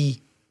that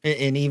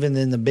and even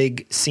in the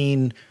big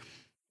scene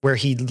where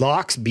he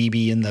locks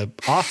BB in the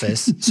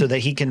office so that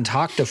he can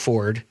talk to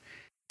Ford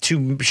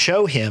to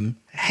show him,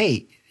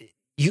 hey,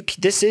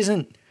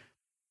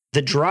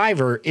 the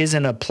driver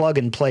isn't a plug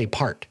and play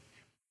part.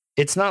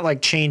 It's not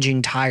like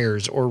changing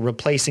tires or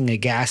replacing a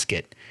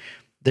gasket.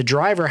 The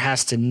driver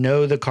has to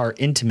know the car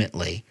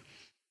intimately.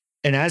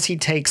 And as he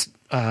takes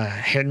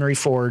Henry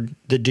Ford,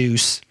 the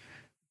Deuce,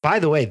 by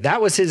the way,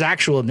 that was his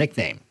actual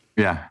nickname.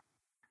 Yeah.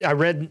 I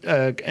read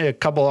a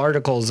couple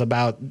articles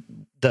about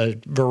the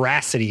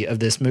veracity of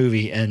this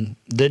movie, and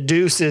the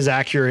Deuce is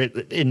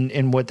accurate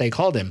in what they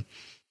called him.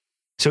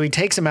 So he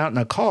takes him out in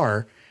a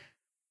car,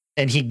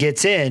 and he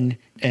gets in,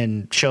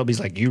 and Shelby's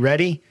like, "You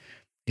ready?"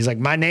 He's like,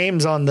 "My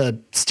name's on the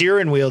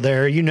steering wheel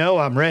there. You know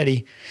I'm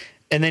ready."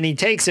 And then he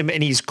takes him,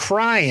 and he's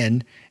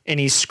crying, and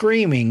he's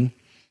screaming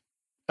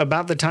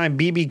about the time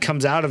BB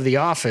comes out of the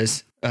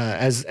office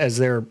as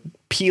they're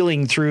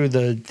peeling through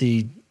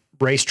the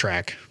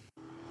racetrack.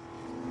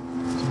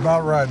 It's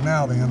about right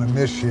now the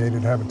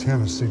uninitiated have a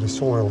tendency to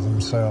soil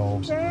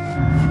themselves.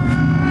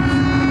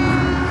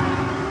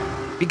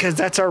 Because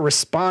that's our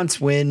response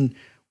when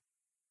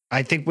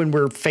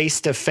we're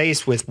face to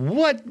face with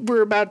what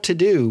we're about to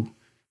do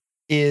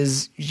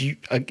is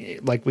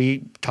like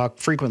we talk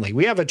frequently.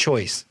 We have a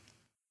choice,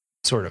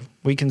 sort of.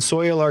 We can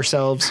soil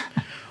ourselves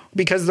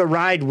because the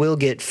ride will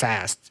get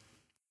fast.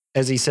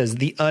 As he says,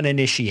 the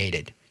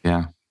uninitiated.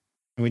 Yeah.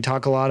 And we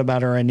talk a lot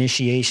about our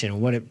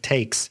initiation, what it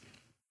takes.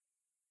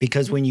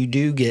 Because when you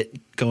do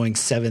get going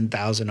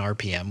 7,000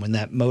 RPM, when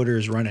that motor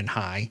is running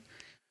high,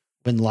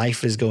 when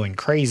life is going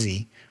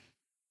crazy,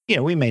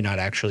 we may not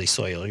actually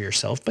soil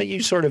yourself, but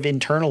you sort of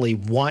internally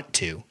want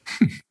to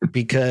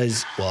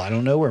because, well, I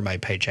don't know where my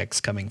paycheck's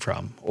coming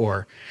from,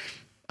 or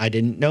I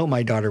didn't know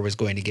my daughter was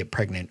going to get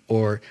pregnant,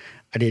 or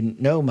I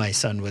didn't know my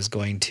son was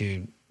going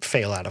to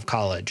fail out of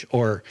college,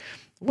 or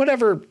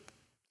whatever.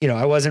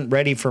 I wasn't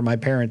ready for my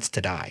parents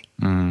to die.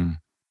 Mm.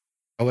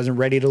 I wasn't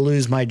ready to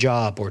lose my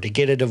job or to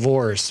get a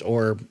divorce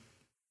or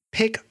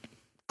pick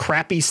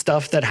crappy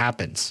stuff that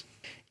happens.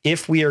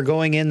 If we are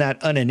going in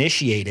that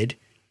uninitiated,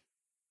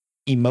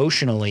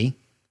 emotionally,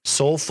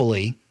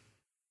 soulfully,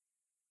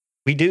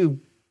 we do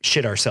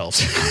shit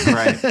ourselves.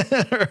 Right.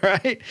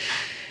 Right.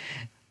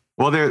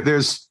 Well,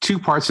 there's two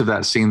parts of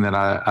that scene that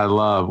I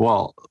love.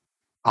 Well,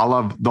 I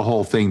love the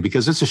whole thing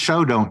because it's a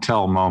show don't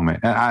tell moment.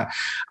 And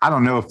I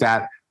don't know if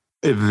that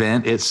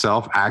event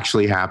itself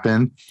actually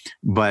happened,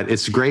 but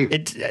it's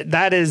great.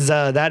 That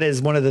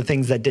is one of the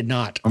things that did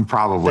not.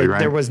 Probably, right?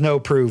 There was no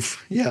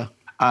proof. Yeah.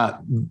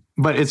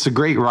 But it's a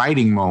great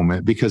writing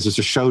moment because it's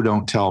a show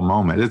don't tell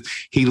moment.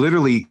 He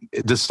literally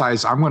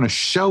decides, I'm going to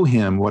show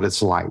him what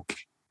it's like.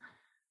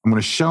 I'm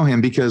going to show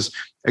him because,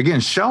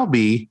 again,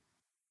 Shelby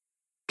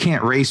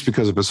can't race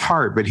because of his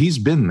heart, but he's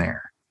been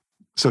there.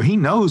 So he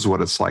knows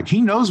what it's like.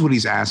 He knows what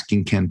he's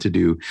asking Ken to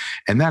do.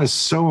 And that is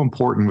so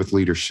important with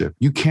leadership.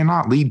 You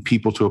cannot lead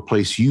people to a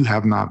place you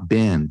have not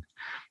been.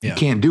 Yeah. You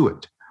can't do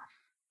it.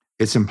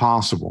 It's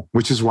impossible,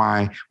 which is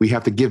why we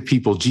have to give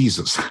people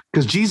Jesus,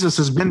 because Jesus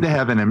has been to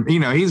heaven and,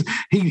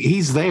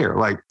 he's there.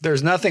 Like,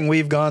 there's nothing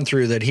we've gone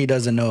through that he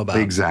doesn't know about.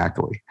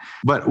 Exactly.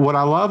 But what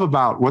I love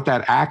about what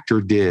that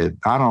actor did,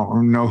 I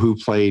don't know who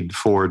played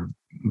Ford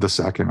the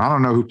second. I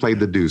don't know who played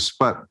the Deuce,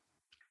 but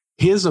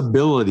his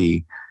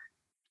ability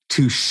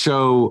to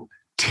show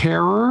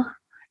terror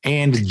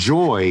and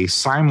joy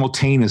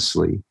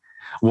simultaneously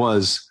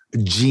was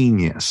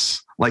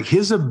genius. Like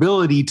his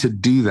ability to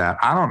do that.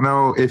 I don't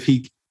know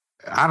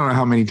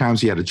how many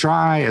times he had to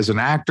try as an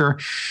actor,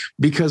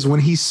 because when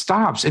he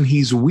stops and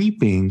he's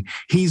weeping,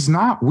 he's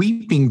not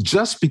weeping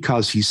just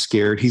because he's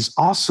scared. He's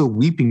also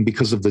weeping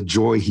because of the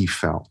joy he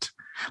felt.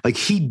 Like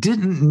he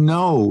didn't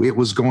know it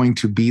was going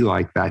to be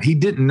like that. He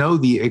didn't know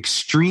the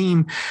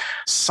extreme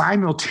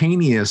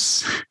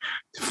simultaneous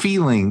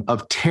feeling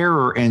of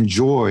terror and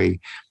joy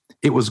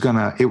it was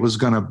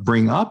gonna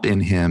bring up in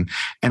him.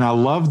 And I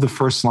love the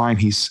first line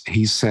he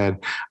said,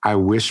 "I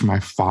wish my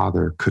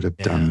father could have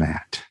done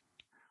that."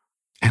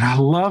 And I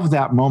love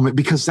that moment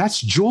because that's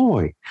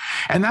joy.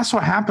 And that's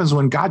what happens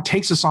when God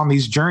takes us on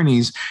these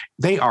journeys.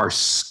 They are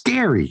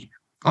scary.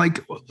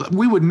 Like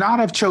we would not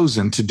have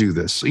chosen to do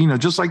this,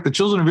 just like the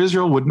children of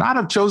Israel would not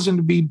have chosen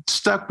to be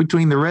stuck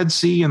between the Red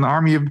Sea and the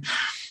army of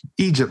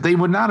Egypt. They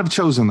would not have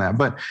chosen that,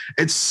 but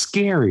it's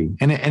scary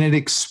and it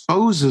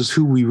exposes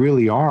who we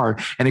really are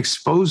and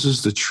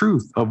exposes the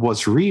truth of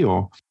what's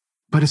real,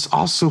 but it's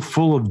also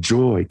full of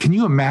joy. Can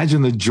you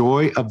imagine the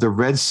joy of the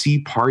Red Sea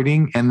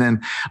parting? And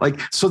then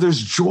so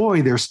there's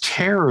joy, there's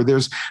terror,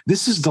 this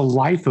is the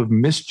life of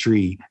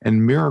mystery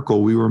and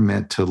miracle we were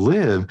meant to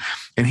live.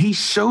 And he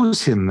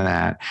shows him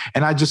that.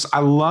 And I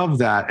love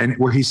that. And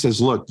where he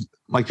says, look,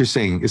 like you're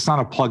saying, it's not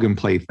a plug and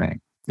play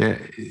thing.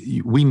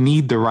 We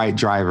need the right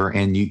driver.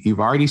 And you've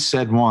already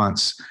said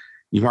once,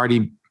 you've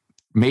already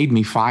made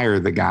me fire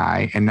the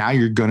guy, and now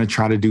you're going to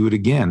try to do it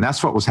again.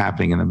 That's what was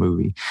happening in the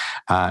movie.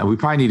 And we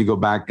probably need to go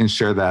back and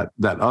share that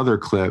other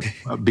clip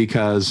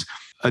because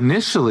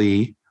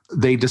initially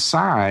they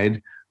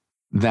decide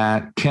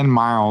that Ken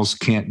Miles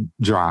can't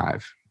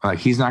drive. Like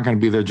he's not going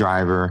to be their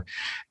driver.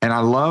 And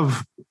I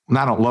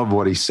don't love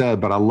what he said,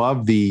 but I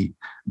love the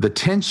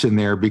tension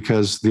there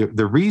because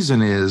the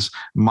reason is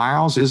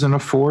Miles isn't a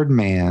Ford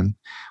man.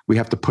 We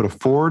have to put a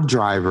Ford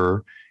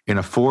driver in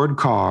a Ford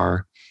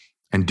car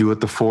and do it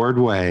the Ford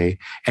way.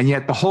 And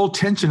yet the whole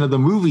tension of the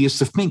movie is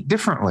to think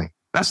differently.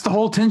 That's the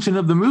whole tension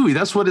of the movie.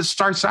 That's what it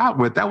starts out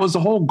with. That was the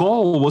whole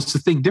goal, was to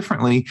think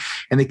differently.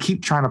 And they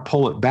keep trying to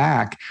pull it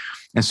back.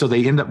 And so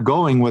they end up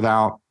going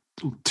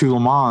to Le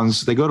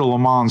Mans. They go to Le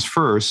Mans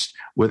first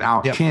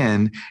without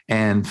Ken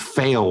and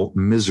fail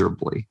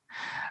miserably.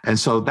 And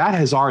so that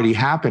has already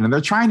happened. And they're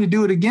trying to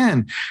do it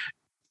again.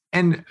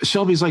 And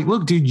Shelby's like,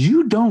 look, dude,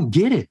 you don't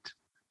get it.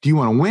 Do you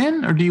want to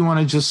win or do you want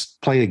to just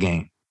play a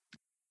game?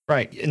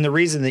 Right. And the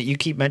reason that you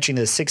keep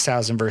mentioning the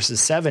 6,000 versus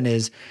 7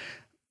 is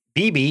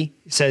BB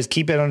says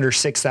keep it under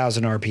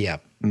 6,000 RPM.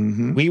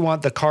 Mm-hmm. We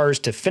want the cars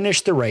to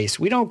finish the race.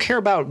 We don't care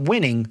about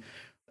winning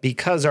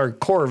because our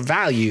core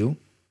value,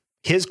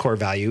 his core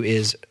value,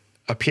 is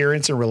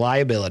appearance and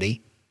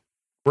reliability.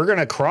 We're going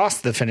to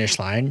cross the finish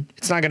line.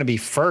 It's not going to be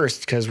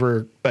first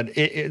but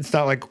it's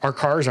not like our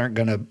cars we're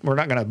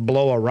not going to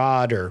blow a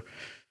rod or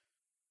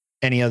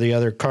any of the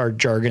other car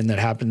jargon that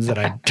happens that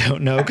I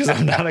don't know because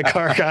I'm not a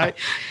car guy.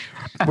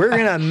 We're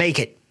going to make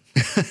it.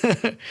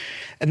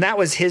 And that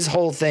was his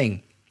whole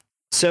thing.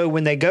 So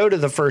when they go to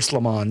the first Le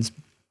Mans,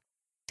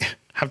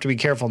 have to be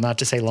careful not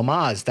to say Le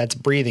Mans. That's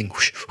breathing.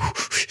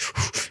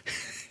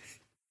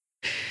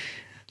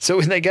 So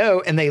when they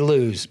go and they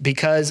lose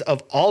because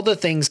of all the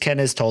things Ken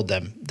has told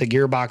them, the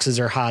gearboxes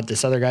are hot.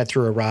 This other guy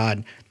threw a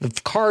rod. The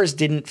cars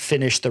didn't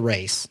finish the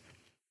race.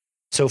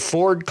 So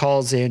Ford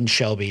calls in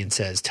Shelby and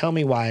says, tell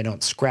me why I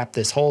don't scrap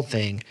this whole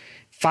thing,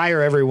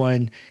 fire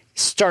everyone,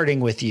 starting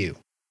with you.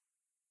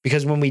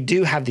 Because when we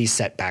do have these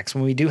setbacks,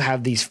 when we do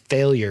have these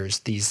failures,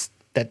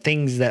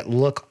 things that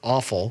look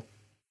awful,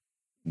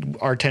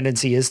 our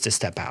tendency is to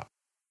step out.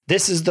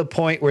 This is the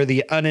point where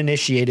the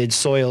uninitiated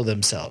soil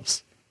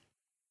themselves.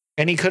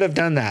 And he could have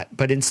done that,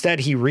 but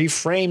instead he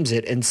reframes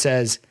it and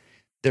says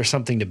there's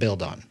something to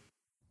build on.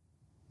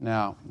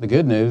 Now, the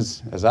good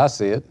news, as I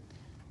see it,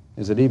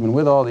 is that even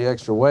with all the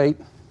extra weight,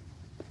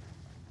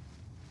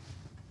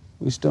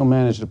 we still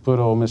managed to put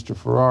old Mr.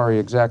 Ferrari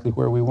exactly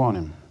where we want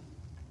him.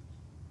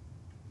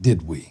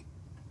 Did we?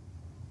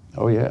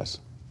 Oh, yes.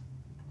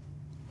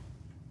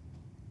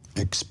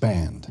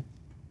 Expand.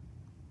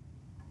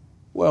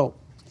 Well,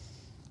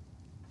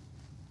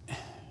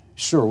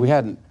 sure, we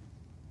haven't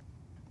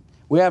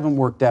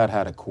worked out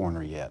how to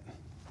corner yet,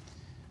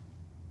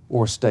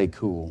 or stay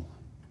cool,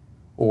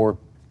 or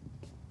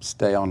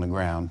stay on the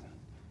ground.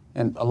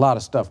 And a lot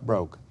of stuff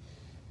broke.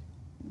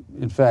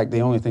 In fact,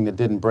 the only thing that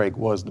didn't break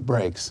was the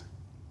brakes.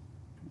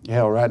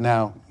 Hell, right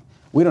now,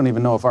 we don't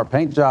even know if our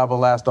paint job will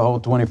last a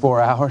whole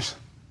 24 hours.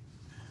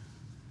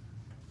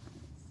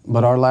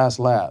 But our last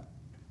lap,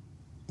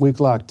 we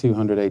clocked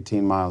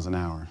 218 miles an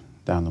hour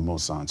down the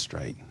Mulsanne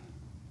Straight.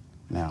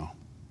 Now,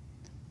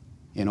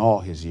 in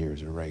all his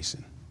years of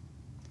racing,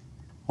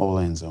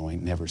 old Enzo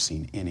ain't never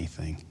seen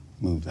anything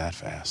move that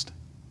fast.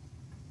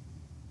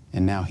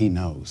 And now he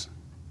knows,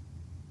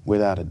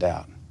 without a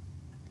doubt,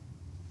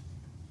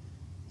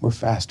 we're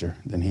faster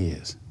than he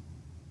is,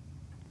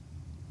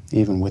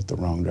 even with the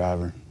wrong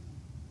driver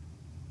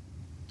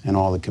and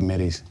all the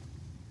committees.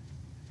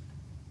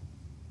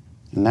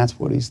 And that's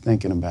what he's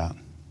thinking about.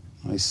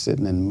 He's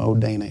sitting in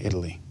Modena,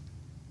 Italy,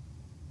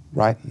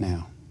 right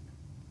now.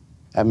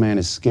 That man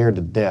is scared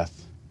to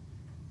death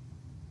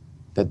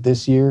that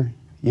this year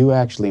you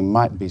actually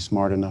might be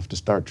smart enough to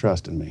start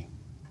trusting me.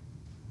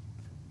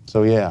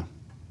 So yeah,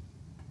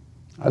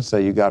 I'd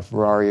say you got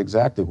Ferrari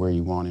exactly where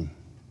you want him.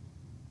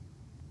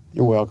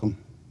 You're welcome.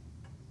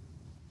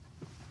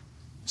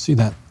 See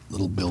that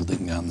little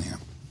building down there?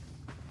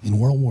 In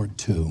World War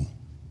II,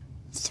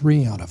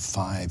 3 out of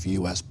 5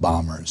 U.S.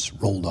 bombers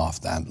rolled off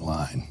that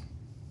line.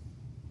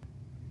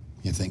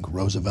 You think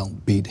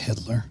Roosevelt beat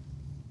Hitler?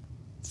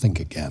 Think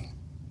again.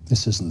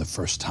 This isn't the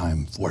first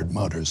time Ford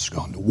Motors has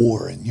gone to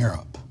war in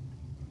Europe.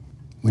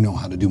 We know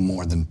how to do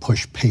more than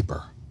push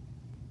paper.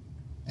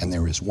 And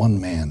there is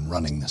one man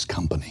running this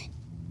company.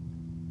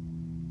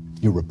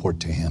 You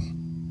report to him.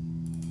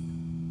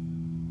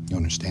 You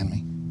understand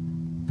me?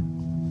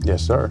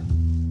 Yes, sir.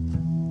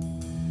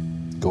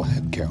 Go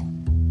ahead, Carol.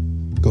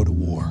 Go to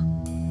war.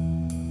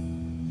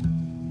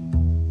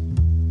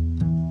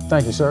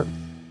 Thank you, sir.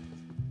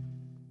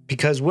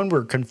 Because when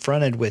we're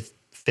confronted with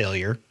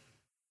failure,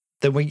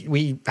 then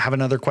we have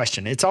another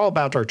question. It's all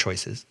about our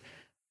choices.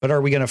 But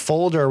are we going to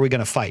fold or are we going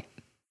to fight?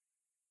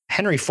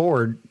 Henry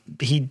Ford,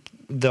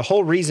 the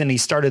whole reason he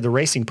started the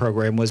racing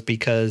program was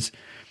because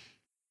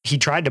he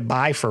tried to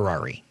buy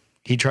Ferrari.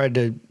 He tried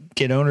to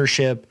get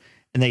ownership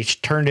and they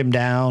turned him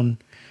down.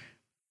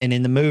 And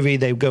in the movie,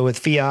 they go with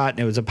Fiat and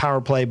it was a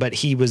power play, but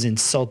he was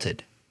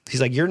insulted.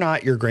 He's like, you're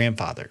not your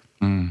grandfather.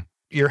 Mm.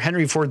 You're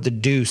Henry Ford the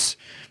Deuce.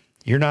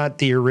 You're not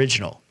the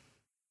original.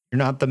 You're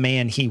not the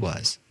man he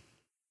was.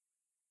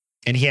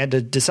 And he had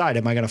to decide,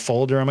 am I going to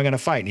fold or am I going to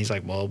fight? And he's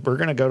like, well, we're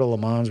going to go to Le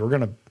Mans. We're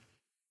going to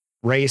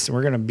race and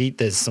we're going to beat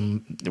those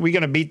some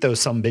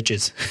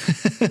bitches.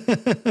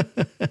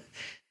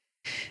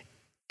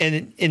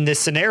 And in this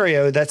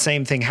scenario, that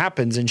same thing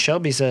happens. And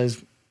Shelby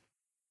says,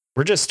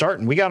 we're just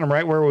starting. We got him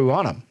right where we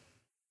want him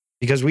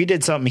because we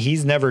did something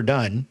he's never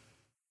done.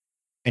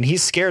 And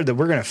he's scared that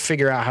we're going to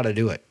figure out how to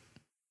do it.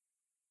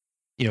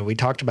 we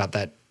talked about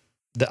that,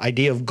 the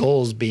idea of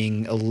goals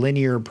being a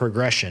linear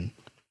progression,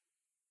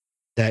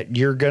 that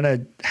you're going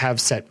to have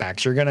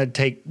setbacks. You're going to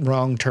take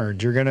wrong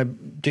turns. You're going to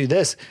do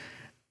this.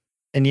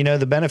 And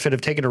the benefit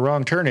of taking a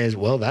wrong turn is,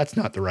 well, that's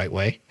not the right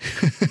way.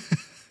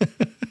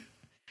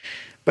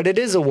 But it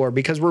is a war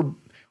because we're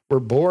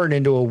born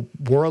into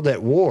a world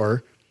at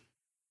war,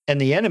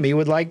 and the enemy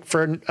would like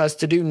for us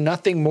to do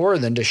nothing more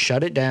than to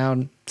shut it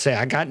down, say,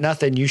 I got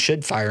nothing. You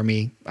should fire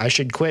me. I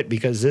should quit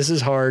because this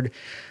is hard.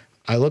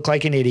 I look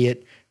like an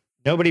idiot.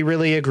 Nobody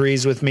really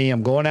agrees with me.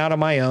 I'm going out on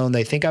my own.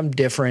 They think I'm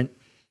different,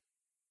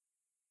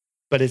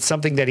 but it's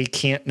something that he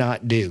can't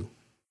not do,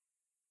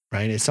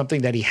 right? It's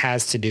something that he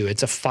has to do.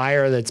 It's a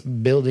fire that's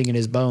building in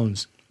his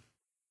bones.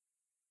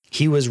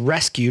 He was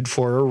rescued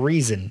for a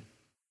reason.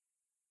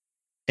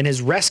 And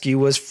his rescue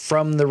was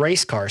from the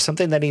race car,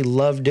 something that he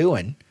loved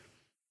doing.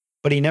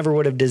 But he never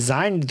would have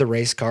designed the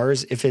race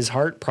cars if his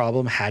heart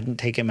problem hadn't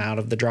taken him out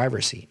of the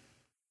driver's seat.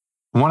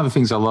 One of the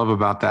things I love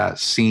about that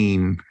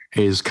scene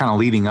is kind of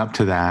leading up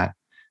to that.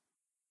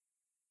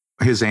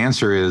 His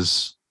answer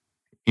is,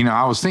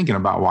 I was thinking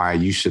about why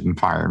you shouldn't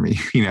fire me,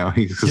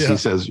 because he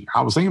says,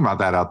 I was thinking about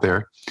that out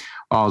there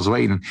while I was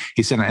waiting.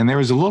 He said, and there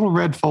was a little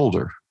red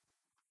folder,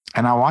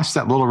 and I watched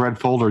that little red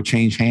folder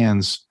change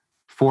hands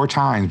 4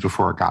 times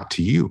before it got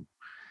to you.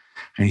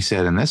 And he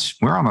said,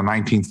 we're on the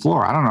 19th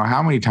floor. I don't know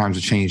how many times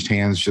it changed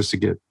hands just to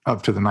get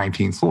up to the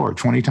 19th floor,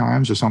 20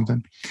 times or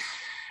something.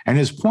 And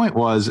his point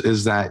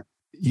is that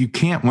you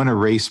can't win a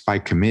race by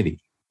committee.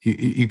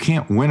 You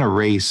can't win a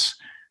race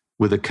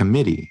with a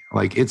committee.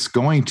 Like, it's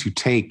going to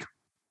take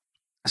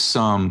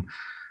some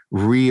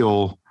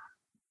real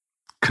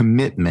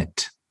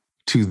commitment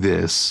to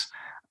this.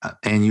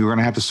 And you're going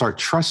to have to start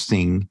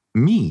trusting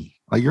me.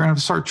 Like, you're going to have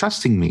to start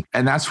trusting me.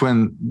 And that's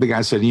when the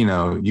guy said, you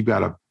got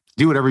to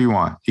do whatever you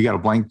want. You got a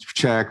blank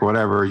check,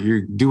 whatever.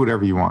 You do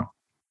whatever you want.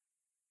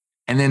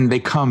 And then they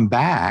come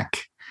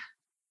back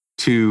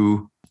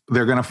to,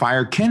 they're going to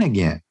fire Ken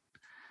again.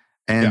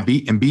 And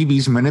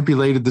BB's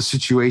manipulated the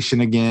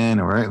situation again,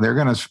 or they're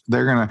going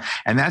to,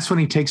 and that's when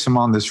he takes him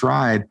on this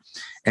ride.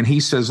 And he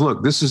says,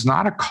 look, this is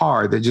not a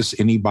car that just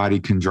anybody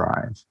can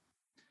drive.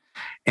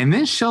 And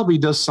then Shelby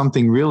does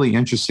something really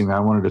interesting that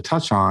I wanted to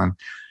touch on.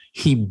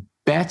 He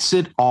bets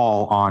it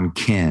all on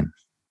Ken.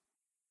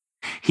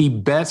 He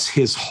bets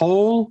his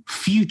whole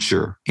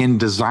future in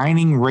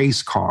designing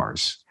race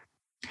cars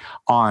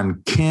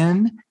on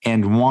Ken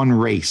and one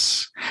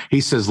race. He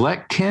says,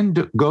 let Ken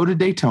go to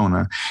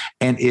Daytona,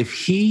 and if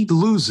he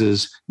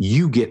loses,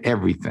 you get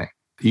everything.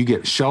 You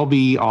get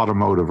Shelby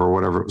Automotive or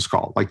whatever it was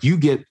called. Like, you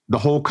get the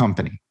whole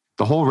company,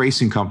 the whole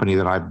racing company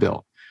that I've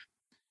built.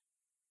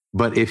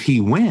 But if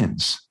he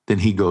wins, then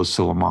he goes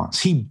to Le Mans.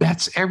 He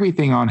bets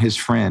everything on his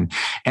friend.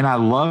 And I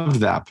loved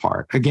that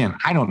part. Again,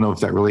 I don't know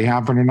if that really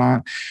happened or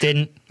not.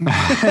 Didn't.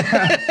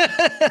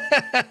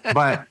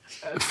 But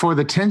for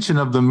the tension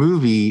of the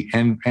movie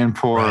and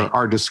for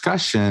our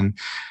discussion,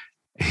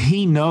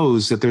 he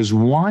knows that there's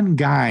one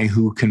guy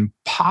who can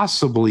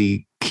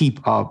possibly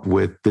keep up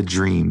with the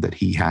dream that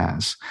he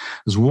has.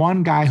 There's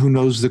one guy who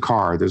knows the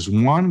car. There's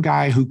one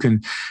guy who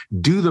can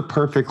do the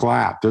perfect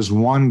lap. There's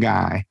one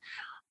guy.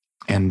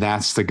 And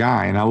that's the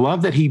guy. And I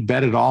love that he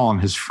bet it all on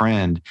his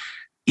friend,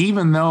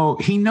 even though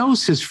he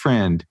knows his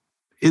friend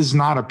is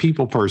not a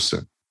people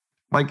person.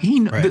 Like,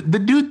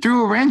 the dude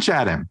threw a wrench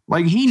at him.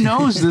 Like, he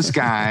knows this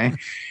guy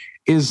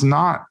is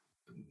not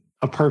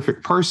a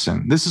perfect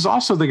person. This is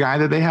also the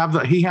guy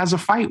that he has a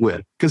fight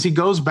with, because he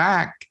goes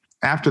back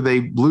after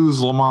they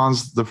lose Le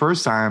Mans the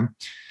first time,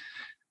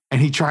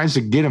 and he tries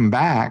to get him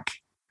back.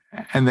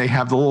 And they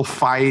have the little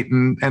fight,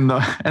 and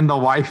the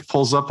wife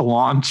pulls up a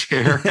lawn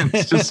chair and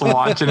is just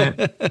watching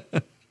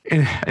it.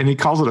 And he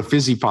calls it a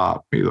fizzy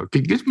pop. He's like,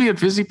 "Can you give me a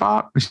fizzy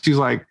pop?" And she's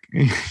like,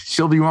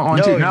 "Shelby, you want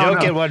one too?" No, don't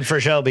get one for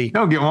Shelby.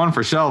 Don't get one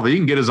for Shelby. You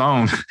can get his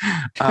own.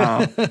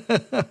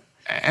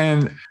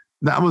 And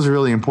that was a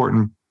really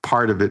important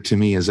part of it to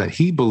me, is that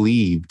he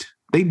believed.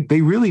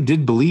 They really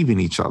did believe in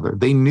each other.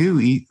 They knew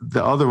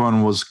the other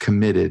one was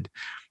committed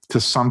to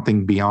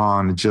something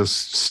beyond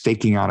just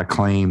staking out a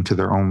claim to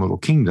their own little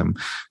kingdom.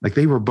 Like,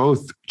 they were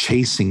both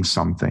chasing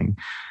something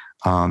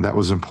that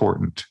was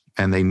important,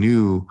 and they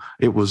knew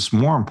it was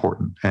more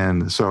important.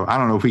 And so I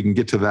don't know if we can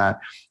get to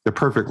the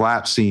perfect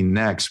lap scene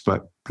next,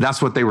 but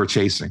that's what they were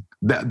chasing.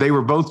 They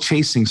were both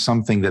chasing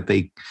something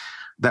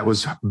that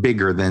was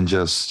bigger than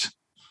just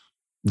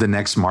the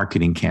next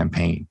marketing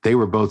campaign. They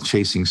were both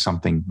chasing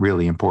something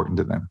really important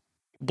to them.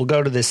 We'll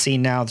go to this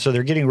scene now. So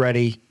they're getting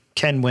ready.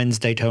 Ken wins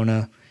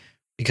Daytona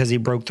because he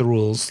broke the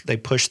rules. They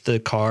pushed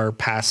the car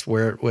past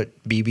what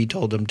BB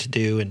told him to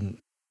do. And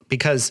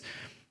because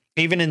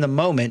even in the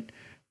moment,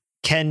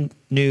 Ken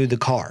knew the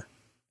car.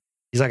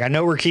 He's like, I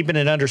know we're keeping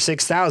it under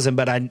 6,000,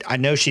 but I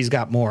know she's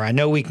got more. I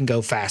know we can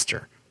go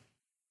faster.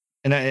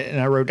 And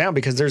I wrote down,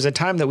 because there's a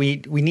time that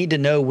we need to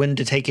know when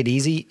to take it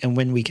easy and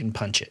when we can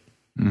punch it.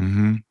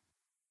 Mm-hmm.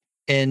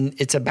 And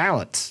it's a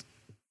balance.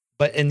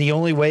 And the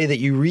only way that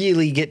you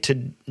really get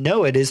to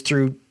know it is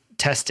through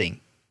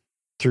testing,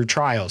 through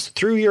trials,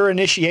 through your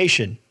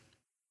initiation.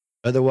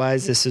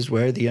 Otherwise, this is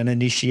where the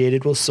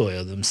uninitiated will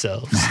soil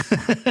themselves.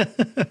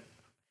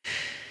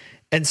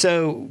 And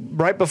so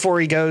right before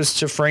he goes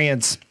to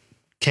France,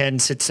 Ken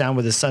sits down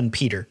with his son,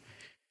 Peter,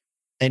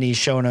 and he's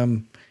showing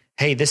him,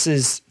 hey, this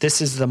is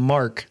the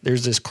mark.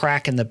 There's this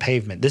crack in the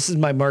pavement. This is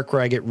my mark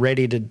where I get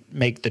ready to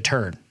make the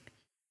turn.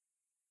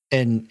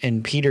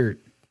 And Peter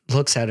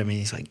looks at him and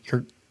he's like,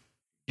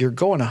 you're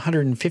going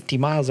 150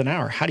 miles an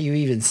hour. How do you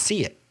even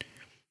see it?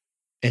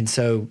 And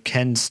so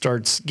Ken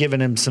starts giving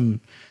him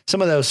some of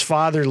those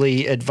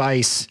fatherly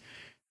advice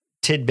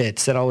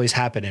tidbits that always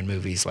happen in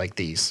movies like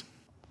these.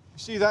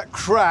 See that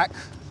crack?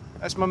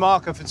 That's my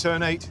marker for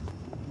turn 8.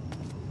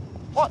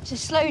 What, to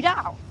slow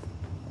down?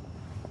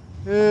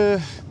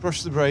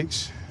 Brush the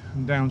brakes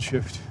and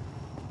downshift.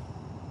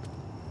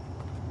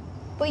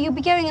 But you'll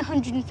be going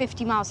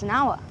 150 miles an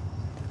hour.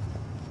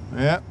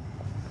 Yeah.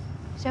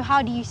 So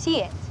how do you see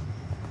it?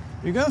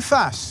 You're going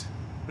fast,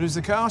 but as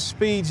the car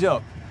speeds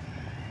up,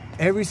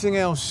 everything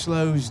else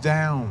slows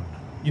down.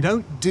 You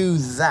don't do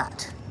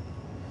that.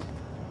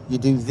 You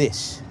do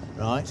this,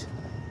 right?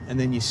 And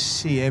then you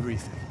see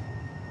everything.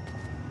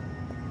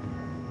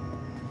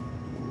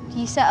 Do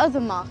you set other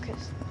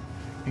markers?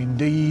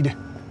 Indeed,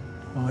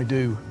 I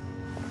do.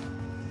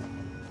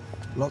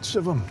 Lots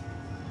of them.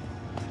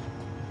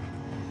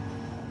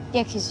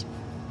 Yeah, because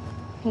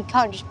you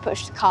can't just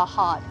push the car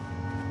hard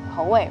the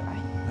whole way, right?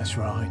 That's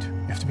right.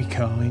 You have to be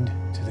kind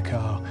to the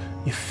car.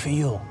 You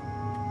feel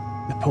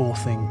the poor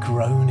thing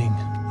groaning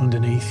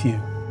underneath you.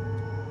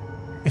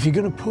 If you're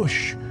going to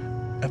push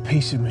a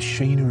piece of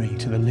machinery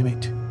to the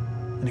limit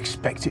and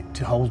expect it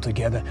to hold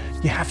together,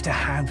 you have to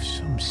have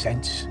some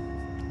sense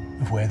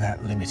of where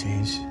that limit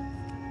is.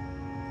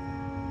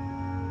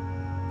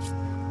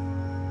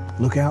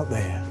 Look out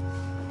there.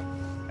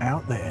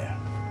 Out there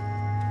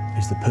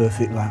is the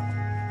perfect lap.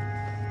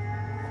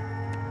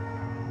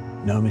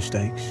 No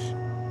mistakes.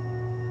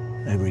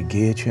 Every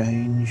gear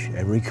change,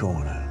 every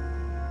corner.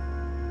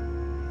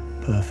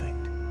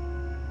 Perfect.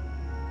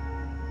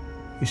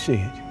 You see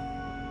it?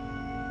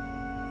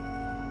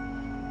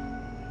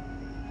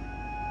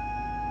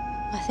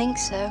 I think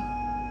so.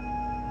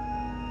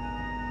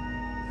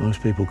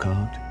 Most people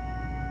can't.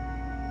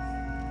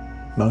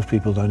 Most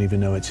people don't even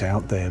know it's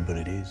out there, but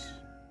it is.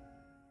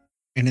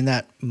 And in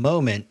that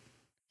moment,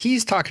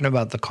 he's talking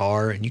about the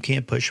car, and you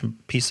can't push a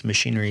piece of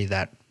machinery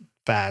that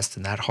fast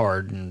and that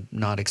hard and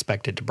not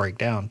expect it to break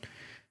down.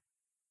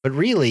 But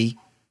really,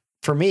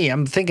 for me,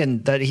 I'm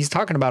thinking that he's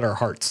talking about our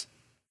hearts.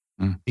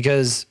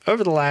 Because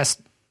over the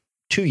last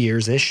 2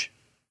 years-ish,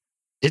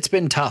 it's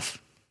been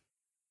tough,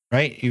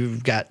 right?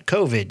 You've got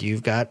COVID,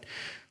 you've got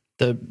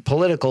the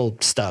political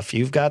stuff,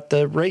 you've got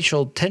the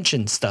racial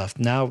tension stuff.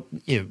 Now,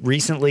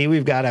 recently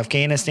we've got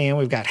Afghanistan,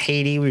 we've got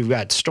Haiti, we've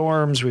got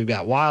storms, we've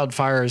got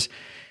wildfires,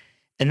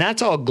 and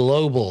that's all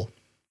global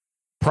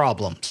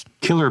problems.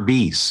 Killer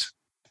bees.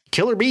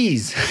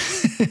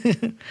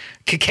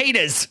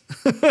 Cicadas.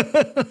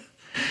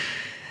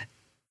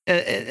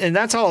 And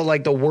that's all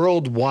like the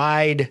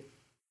worldwide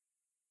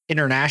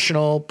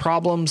international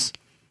problems.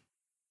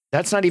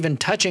 That's not even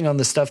touching on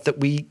the stuff that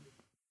we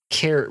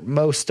care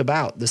most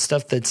about, the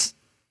stuff that's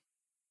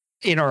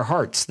in our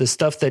hearts, the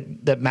stuff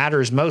that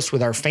matters most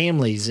with our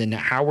families and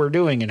how we're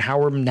doing and how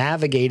we're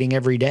navigating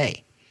every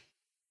day.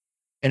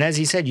 And as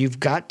he said, you've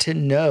got to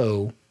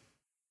know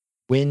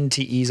when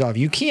to ease off.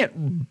 You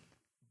can't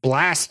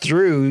blast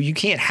through. You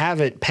can't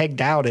have it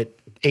pegged out at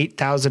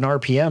 8,000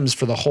 RPMs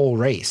for the whole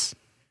race.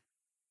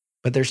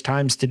 But there's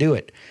times to do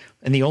it.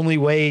 And the only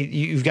way,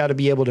 you've got to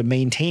be able to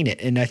maintain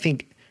it. And I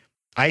think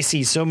I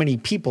see so many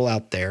people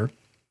out there,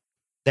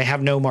 they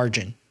have no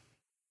margin.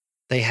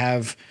 They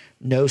have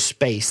no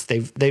space.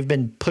 They've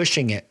been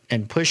pushing it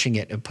and pushing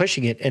it and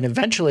pushing it. And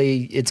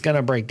eventually it's going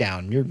to break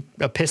down.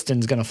 A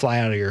piston's going to fly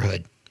out of your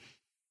hood.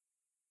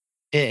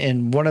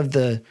 And one of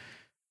the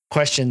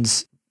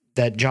questions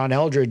that John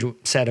Eldridge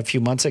said a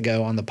few months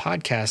ago on the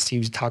podcast, he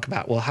was talking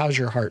about, well, how's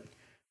your heart?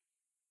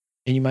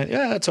 And you might,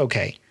 yeah, that's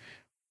okay.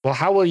 Well,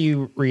 how will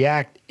you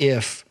react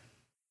if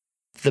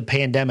the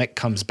pandemic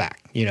comes back?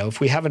 If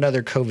we have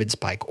another COVID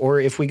spike, or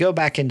if we go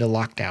back into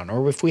lockdown,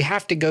 or if we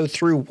have to go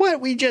through what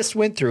we just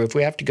went through, if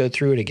we have to go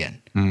through it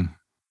again.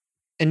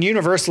 And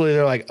universally,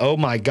 they're like, oh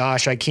my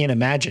gosh, I can't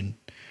imagine.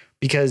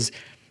 Because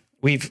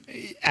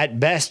at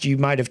best, you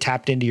might have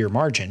tapped into your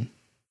margin.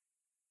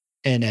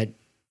 And at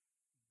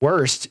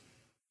worst,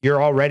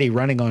 you're already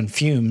running on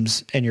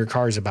fumes and your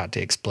car's about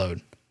to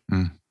explode.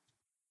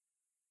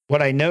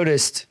 What I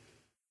noticed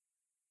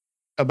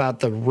about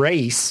the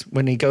race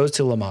when he goes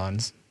to Le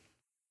Mans,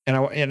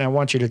 and I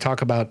want you to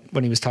talk about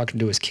when he was talking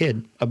to his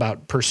kid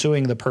about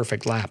pursuing the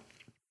perfect lap.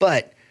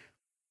 But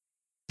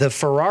the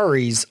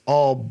Ferraris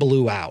all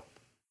blew out.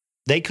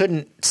 They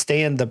couldn't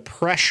stand the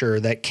pressure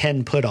that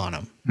Ken put on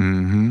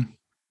them.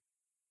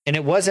 And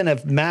it wasn't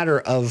a matter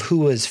of who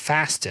was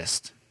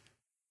fastest.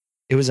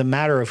 It was a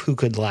matter of who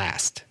could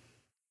last.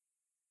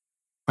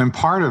 And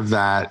part of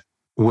that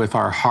with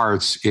our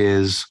hearts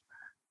is,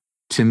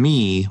 to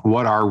me,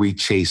 what are we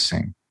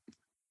chasing?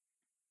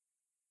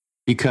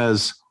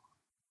 Because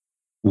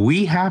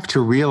we have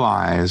to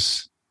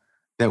realize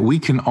that we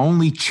can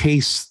only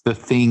chase the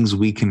things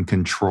we can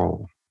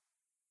control.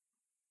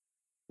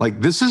 Like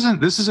this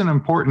is an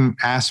important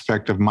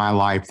aspect of my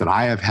life that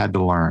I have had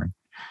to learn.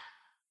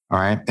 All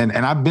right. And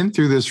I've been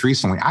through this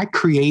recently. I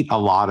create a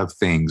lot of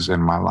things in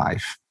my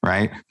life,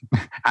 right?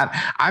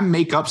 I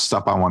make up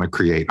stuff I want to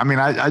create. I mean,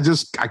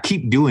 I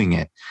keep doing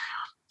it.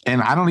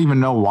 And I don't even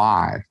know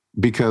why,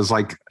 because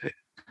like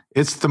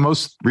it's the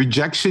most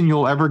rejection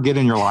you'll ever get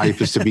in your life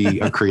is to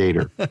be a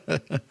creator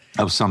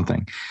of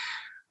something.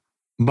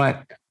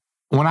 But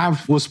when I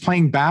was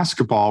playing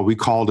basketball, we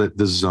called it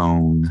the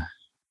zone.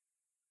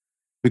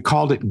 We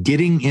called it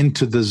getting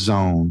into the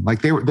zone.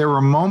 Like there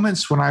were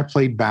moments when I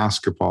played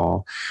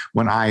basketball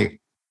when I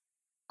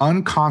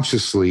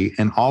unconsciously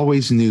and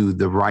always knew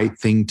the right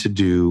thing to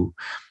do.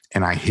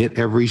 And I hit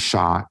every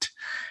shot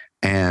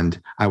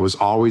and I was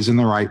always in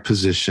the right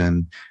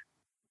position.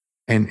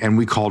 And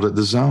we called it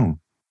the zone.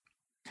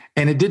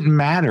 And it didn't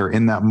matter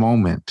in that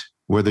moment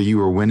whether you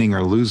were winning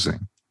or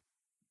losing.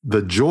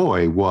 The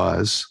joy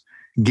was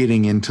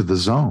getting into the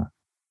zone.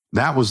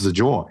 That was the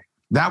joy.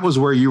 That was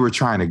where you were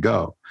trying to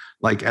go.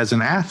 Like as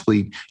an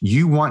athlete,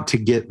 you want to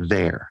get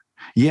there.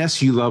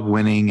 Yes, you love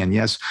winning and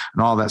yes,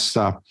 and all that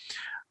stuff.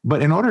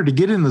 But in order to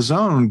get in the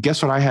zone,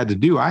 guess what I had to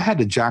do? I had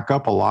to jack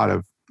up a lot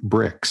of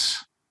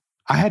bricks.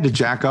 I had to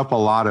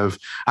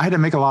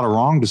make a lot of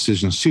wrong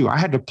decisions too. I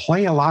had to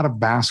play a lot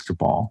of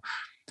basketball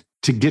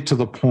to get to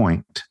the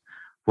point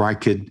where I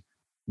could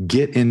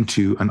get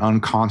into an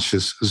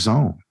unconscious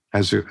zone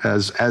as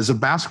a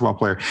basketball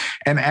player.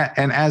 And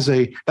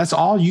that's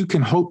all you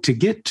can hope to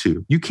get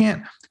to. You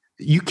can't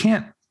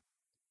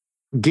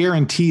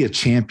guarantee a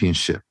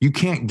championship. You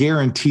can't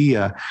guarantee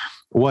a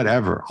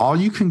whatever. All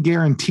you can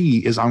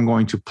guarantee is I'm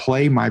going to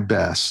play my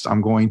best.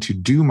 I'm going to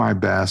do my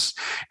best.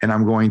 And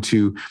I'm going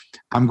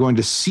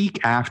to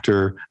seek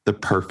after the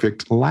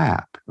perfect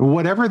lap.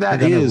 Whatever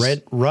that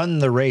is. Run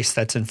the race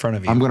that's in front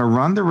of you. I'm going to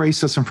run the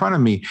race that's in front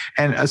of me.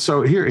 And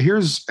so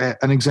here's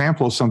an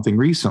example of something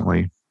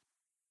recently.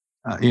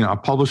 I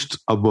published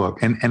a book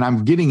and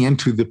I'm getting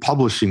into the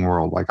publishing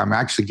world. Like I'm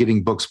actually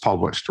getting books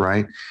published,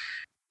 right?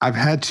 I've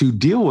had to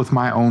deal with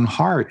my own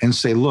heart and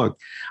say, look,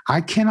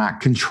 I cannot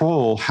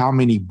control how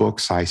many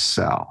books I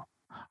sell.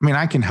 I mean,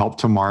 I can help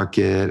to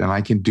market and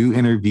I can do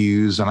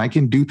interviews and I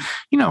can do,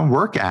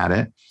 work at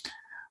it.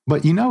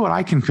 But you know what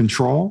I can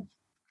control?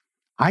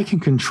 I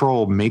can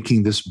control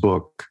making this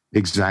book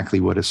exactly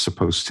what it's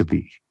supposed to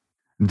be.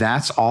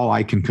 That's all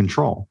I can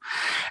control.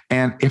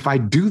 And if I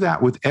do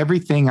that with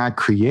everything I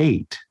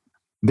create,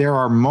 there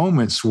are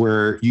moments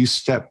where you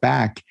step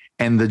back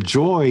and the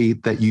joy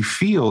that you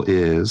feel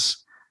is,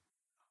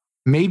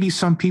 maybe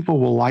some people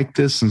will like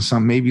this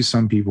and maybe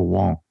some people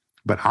won't.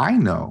 But I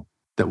know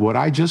that what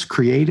I just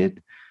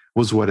created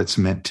was what it's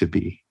meant to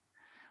be.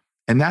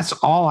 And that's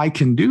all I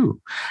can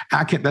do.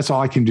 That's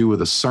all I can do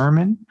with a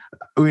sermon.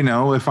 When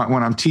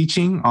I'm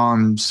teaching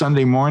on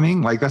Sunday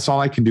morning, like that's all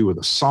I can do with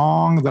a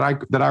song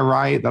that I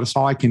write. That's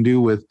all I can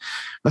do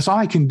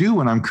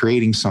when I'm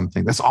creating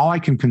something. That's all I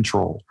can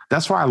control.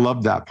 That's why I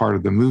love that part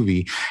of the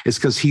movie, is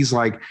because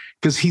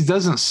he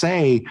doesn't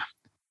say,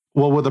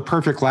 well, with a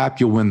perfect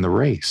lap, you'll win the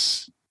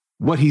race.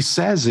 What he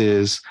says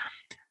is,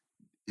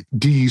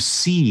 do you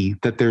see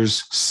that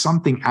there's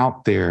something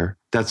out there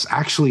that's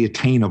actually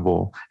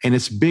attainable and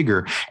it's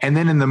bigger? And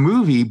then in the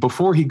movie,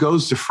 before he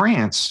goes to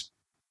France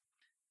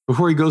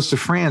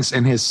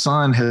and his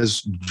son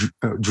has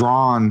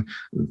drawn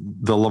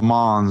the Le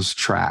Mans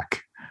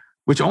track,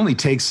 which only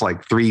takes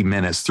like 3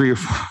 or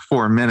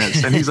 4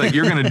 minutes. And he's like,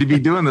 you're going to be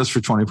doing this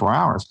for 24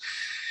 hours.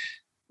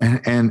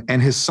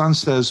 And his son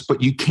says,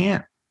 but you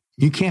can't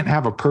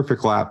have a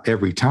perfect lap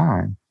every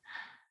time.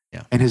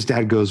 Yeah. And his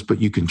dad goes,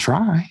 but you can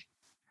try.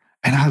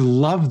 And I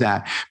love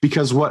that,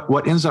 because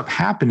what ends up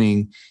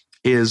happening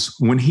is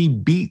when he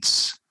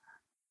beats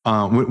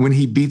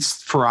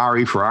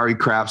Ferrari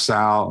craps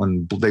out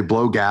and they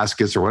blow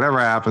gaskets or whatever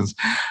happens.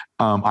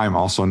 I'm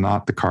also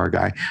not the car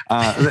guy.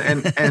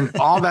 And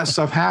all that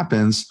stuff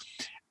happens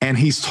and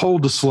he's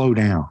told to slow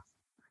down.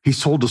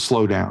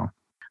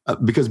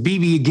 Because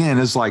BB again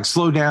is like,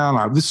 slow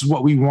down. This is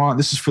what we want.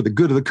 This is for the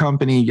good of the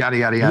company. Yada,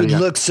 yada, yada. It would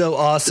look so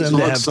awesome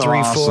to have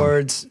three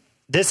Fords.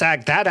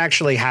 That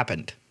actually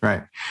happened.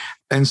 Right.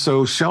 And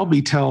so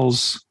Shelby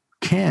tells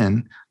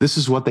Ken, this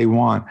is what they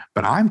want,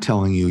 but I'm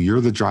telling you, you're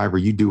the driver.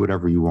 You do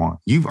whatever you want.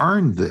 You've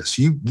earned this.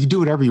 You do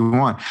whatever you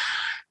want.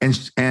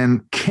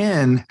 And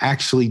Ken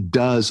actually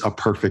does a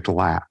perfect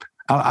lap.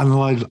 I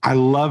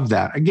love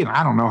that. Again,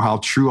 I don't know how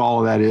true all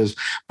of that is,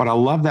 but I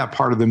love that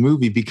part of the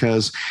movie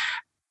because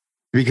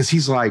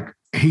he's like,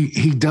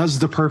 he does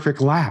the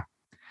perfect lap.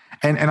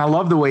 And I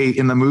love the way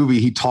in the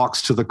movie he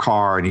talks to the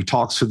car and he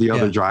talks to the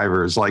other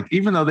drivers. Like,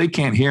 even though they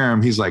can't hear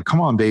him, he's like,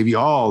 come on, baby.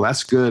 Oh,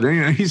 that's good.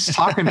 And, he's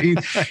talking.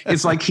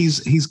 It's like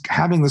he's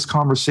having this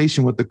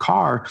conversation with the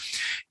car.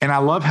 And I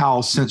love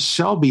how, since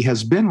Shelby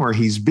has been where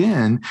he's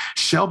been,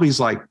 Shelby's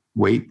like,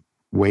 wait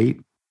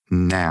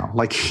now.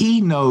 Like,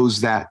 he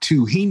knows that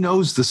too. He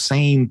knows the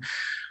same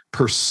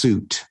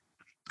pursuit.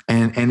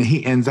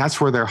 And that's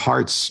where their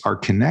hearts are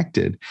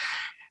connected.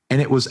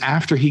 And it was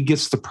after he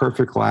gets the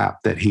perfect lap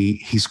that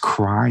he's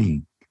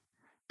crying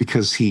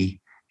because he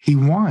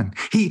won.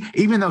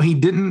 Even though he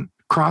didn't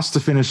cross the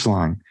finish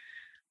line,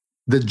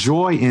 the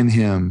joy in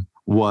him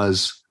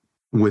was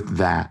with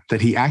that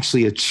he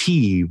actually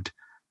achieved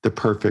the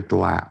perfect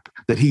lap,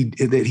 that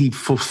he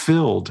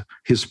fulfilled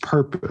his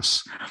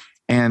purpose.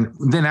 And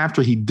then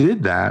after he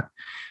did that,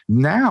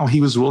 now he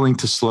was willing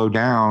to slow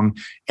down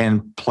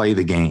and play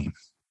the game.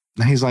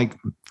 And he's like,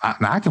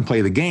 I can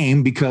play the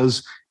game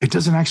because it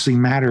doesn't actually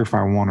matter if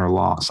I won or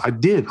lost. I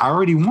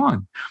already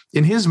won.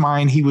 In his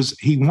mind,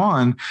 he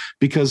won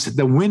because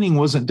the winning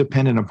wasn't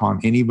dependent upon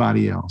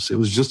anybody else. It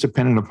was just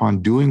dependent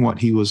upon doing what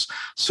he was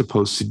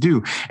supposed to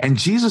do. And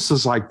Jesus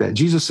is like that.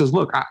 Jesus says,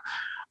 look,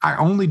 I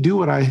only do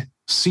what I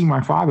see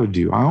my Father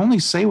do. I only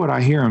say what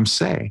I hear him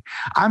say.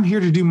 I'm here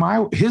to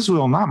do his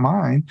will, not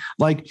mine.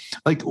 Like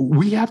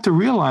we have to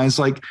realize,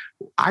 like,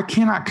 I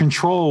cannot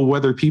control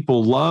whether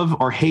people love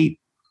or hate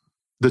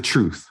the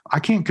truth. I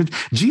can't.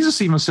 Jesus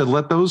even said,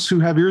 let those who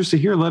have ears to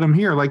hear, let them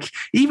hear. Like,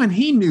 even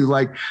he knew,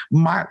 like,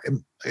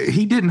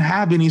 he didn't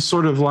have any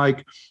sort of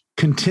like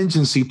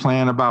contingency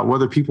plan about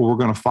whether people were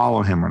going to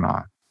follow him or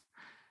not.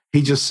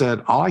 He just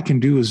said, all I can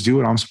do is do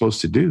what I'm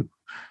supposed to do,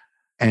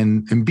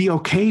 and be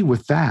okay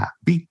with that.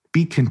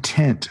 Be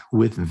content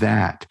with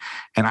that.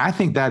 And I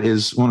think that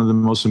is one of the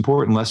most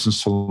important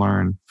lessons to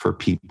learn for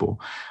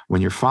people.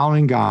 When you're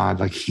following God,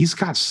 like, he's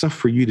got stuff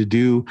for you to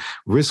do,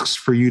 risks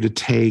for you to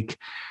take.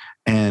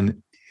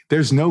 And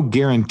there's no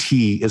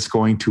guarantee it's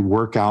going to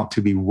work out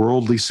to be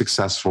worldly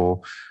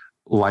successful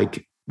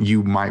like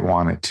you might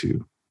want it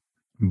to.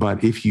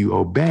 But if you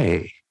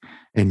obey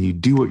and you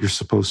do what you're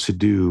supposed to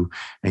do,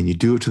 and you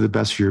do it to the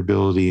best of your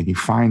ability, and you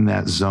find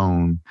that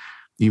zone,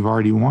 you've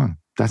already won.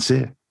 That's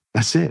it.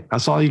 That's it.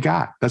 That's all you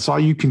got. That's all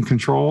you can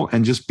control,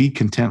 and just be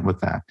content with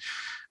that.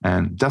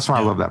 And that's why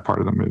I love that part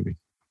of the movie.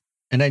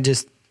 And I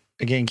just,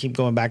 again, keep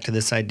going back to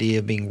this idea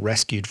of being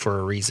rescued for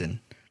a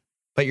reason.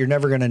 But you're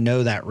never going to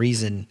know that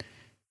reason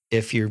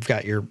if you've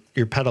got your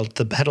pedal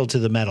to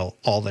the metal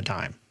all the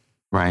time.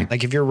 Right.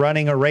 Like, if you're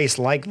running a race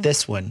like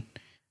this one,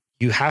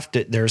 you have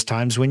to, there's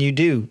times when you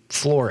do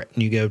floor it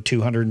and you go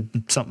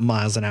 200 something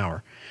miles an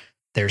hour.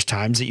 There's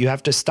times that you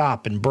have to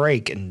stop and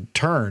brake and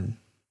turn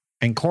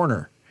and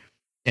corner.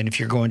 And if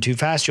you're going too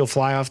fast, you'll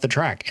fly off the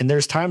track. And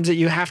there's times that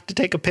you have to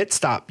take a pit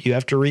stop. You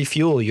have to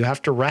refuel. You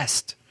have to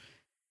rest.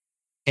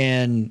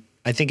 And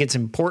I think it's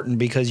important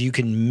because you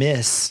can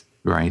miss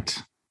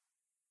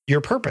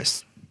your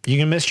purpose. You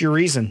can miss your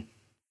reason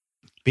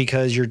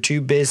because you're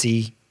too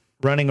busy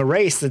running a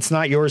race that's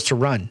not yours to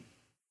run.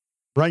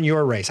 Run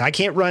your race. I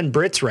can't run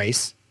Britt's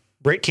race.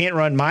 Britt can't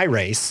run my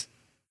race.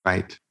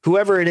 Right.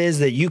 Whoever it is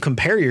that you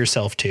compare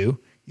yourself to,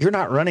 you're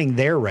not running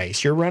their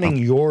race. You're running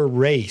your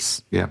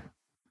race. Yeah.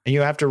 And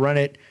you have to run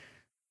it,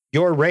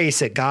 your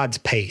race, at God's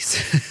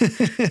pace.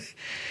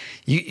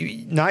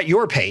 you not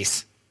your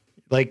pace.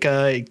 Like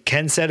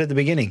Ken said at the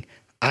beginning,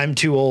 I'm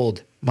too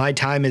old. My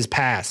time is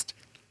past.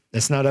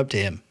 That's not up to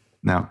him.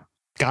 No.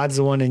 God's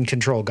the one in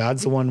control.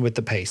 God's the one with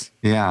the pace.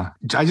 Yeah.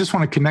 I just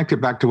want to connect it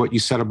back to what you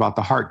said about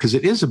the heart, because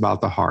it is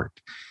about the heart.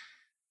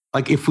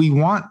 Like, if we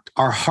want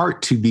our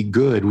heart to be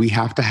good, we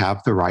have to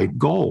have the right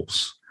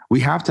goals. We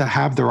have to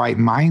have the right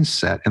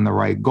mindset and the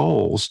right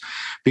goals,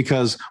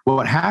 because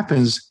what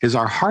happens is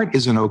our heart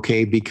isn't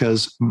okay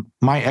because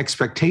my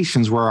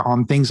expectations were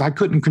on things I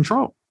couldn't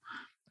control.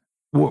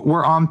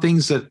 We're on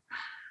things that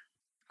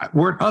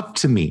weren't up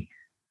to me.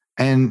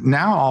 And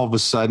now all of a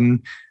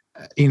sudden,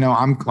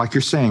 I'm, like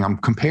you're saying, I'm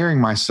comparing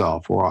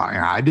myself, or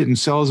I didn't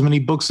sell as many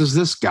books as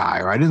this guy,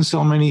 or I didn't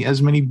sell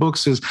as many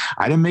books as,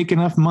 I didn't make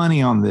enough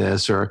money on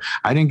this, or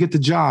I didn't get the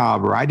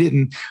job, or I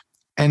didn't.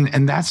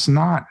 And that's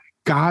not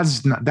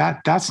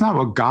that's not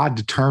what God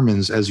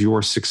determines as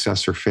your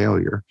success or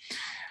failure.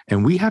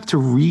 And we have to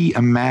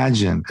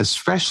reimagine,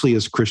 especially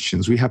as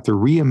Christians, we have to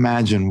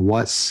reimagine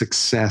what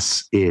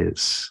success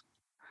is.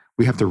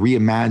 We have to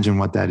reimagine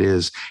what that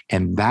is,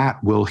 and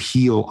that will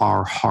heal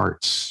our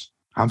hearts.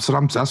 That's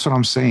what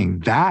I'm saying.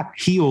 That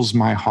heals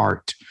my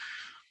heart,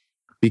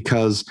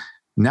 because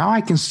now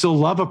I can still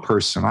love a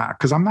person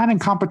because I'm not in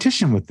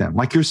competition with them.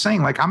 Like you're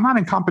saying, like, I'm not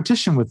in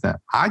competition with them.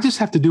 I just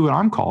have to do what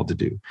I'm called to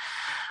do.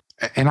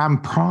 And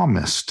I'm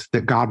promised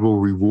that God will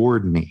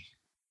reward me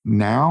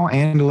now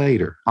and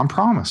later. I'm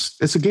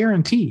promised. It's a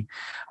guarantee.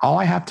 All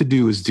I have to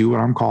do is do what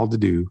I'm called to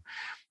do.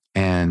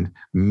 And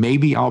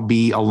maybe I'll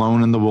be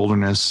alone in the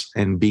wilderness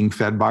and being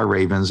fed by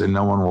ravens, and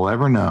no one will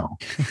ever know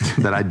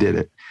that I did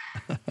it.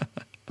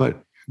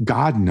 But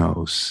God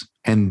knows.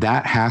 And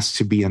that has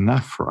to be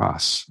enough for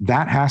us.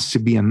 That has to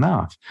be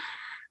enough.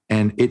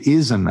 And it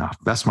is enough.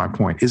 That's my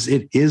point, is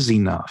it is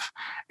enough.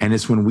 And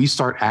it's when we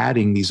start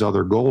adding these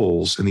other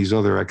goals and these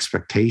other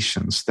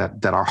expectations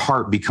that our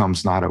heart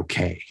becomes not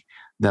okay,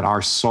 that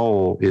our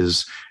soul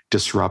is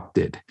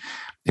disrupted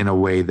in a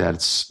way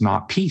that's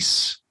not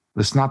peace.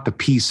 It's not the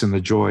peace and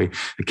the joy.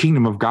 The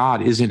kingdom of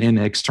God isn't in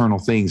external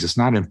things. It's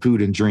not in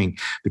food and drink.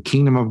 The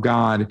kingdom of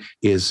God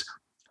is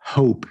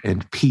hope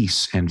and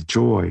peace and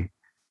joy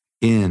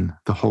in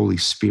the Holy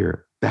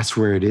Spirit. That's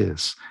where it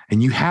is.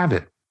 And you have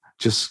it.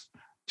 Just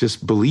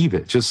Just believe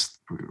it. Just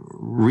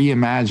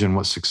reimagine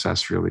what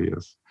success really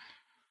is.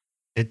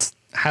 It's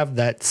have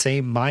that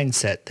same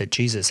mindset that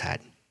Jesus had,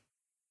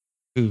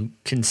 who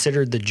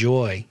considered the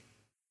joy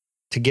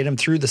to get him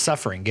through the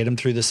suffering, get him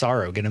through the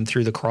sorrow, get him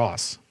through the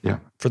cross. Yeah.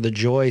 For the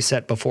joy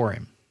set before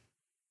him.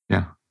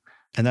 Yeah.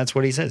 And that's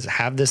what he says.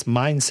 Have this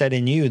mindset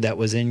in you that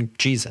was in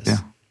Jesus. Yeah.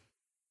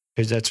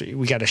 Because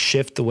we got to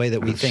shift the way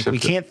that we think. We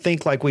shift it. can't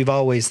think like we've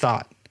always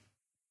thought.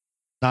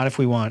 Not if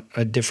we want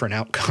a different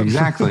outcome.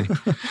 Exactly.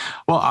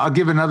 Well, I'll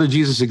give another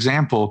Jesus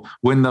example.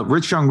 When the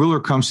rich young ruler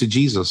comes to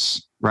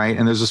Jesus, right?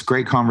 And there's this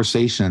great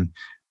conversation.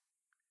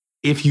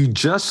 If you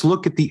just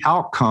look at the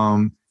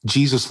outcome,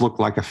 Jesus looked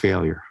like a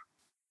failure.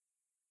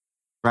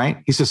 Right?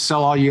 He says,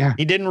 sell all you have.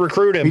 He didn't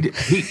recruit him.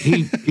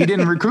 He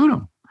didn't recruit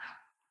him.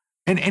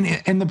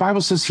 And the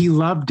Bible says he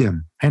loved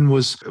him and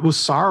was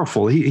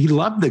sorrowful. He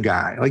loved the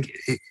guy. Like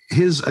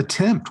his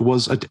attempt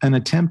was an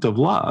attempt of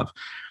love,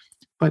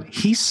 but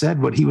he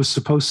said what he was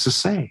supposed to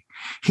say.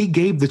 He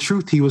gave the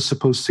truth he was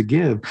supposed to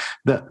give.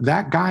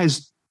 That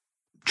guy's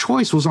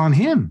choice was on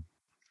him.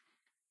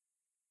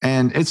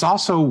 And it's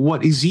also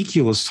what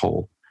Ezekiel is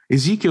told.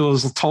 Ezekiel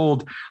is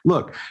told,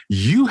 look,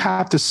 you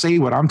have to say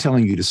what I'm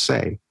telling you to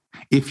say.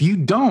 If you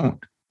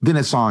don't, then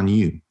it's on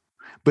you.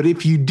 But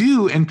if you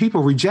do and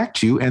people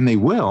reject you, and they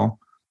will,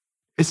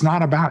 it's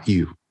not about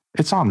you.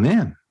 It's on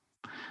them.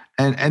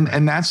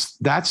 And that's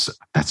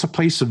a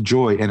place of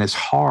joy. And it's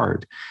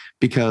hard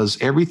because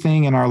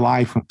everything in our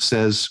life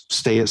says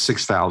stay at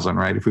 6,000,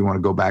 right? If we want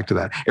to go back to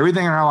that,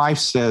 everything in our life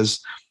says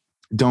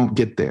don't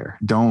get there.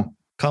 Don't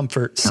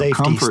comfort,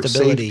 safety,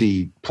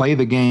 stability, play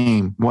the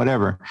game,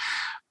 whatever.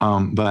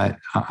 But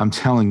I'm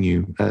telling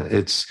you,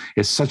 it's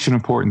such an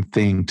important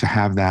thing to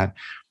have that.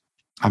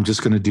 I'm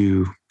just going to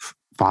do,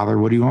 Father,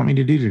 what do you want me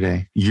to do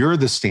today? You're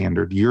the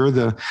standard.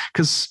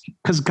 Because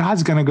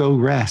God's going to go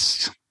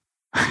rest.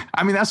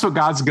 I mean, that's what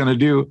God's going to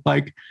do.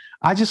 Like,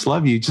 I just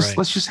love you.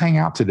 Let's just hang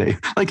out today.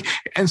 Like,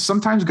 and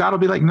sometimes God will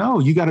be like, no,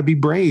 you got to be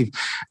brave.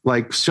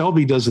 Like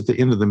Shelby does at the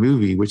end of the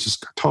movie, which is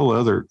a total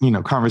other,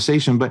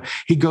 conversation, but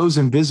he goes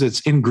and visits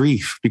in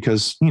grief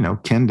because,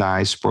 Ken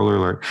dies, spoiler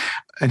alert.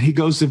 And he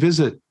goes to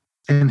visit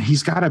and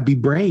he's got to be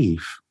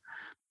brave.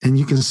 And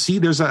you can see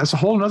there's a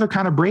whole nother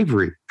kind of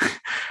bravery,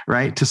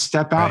 right? To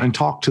step out and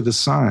talk to the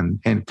son,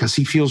 and because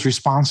he feels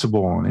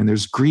responsible and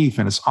there's grief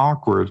and it's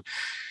awkward.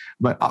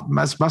 But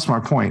that's my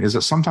point, is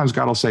that sometimes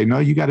God will say, no,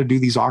 you got to do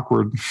these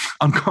awkward,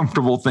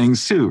 uncomfortable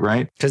things too,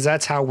 right? Because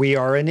that's how we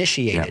are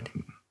initiated.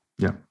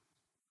 Yeah.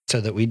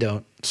 So that we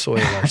don't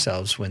soil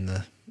ourselves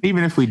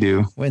even if we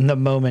do, when the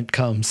moment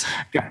comes.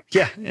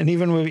 Yeah. And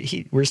even when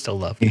we're still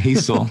loved.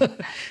 He's still.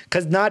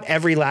 Because not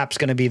every lap's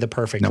going to be the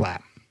perfect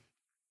lap.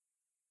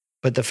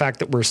 But the fact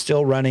that we're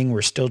still running,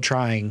 we're still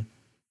trying,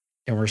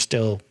 and we're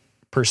still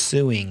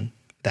pursuing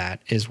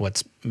that is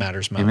what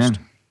matters most. Amen.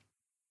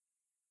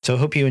 So I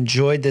hope you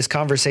enjoyed this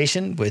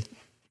conversation with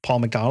Paul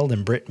McDonald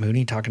and Britt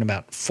Mooney talking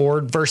about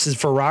Ford versus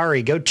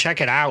Ferrari. Go check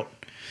it out.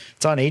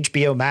 It's on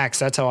HBO Max.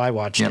 That's how I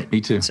watched it.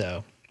 Me too.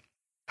 So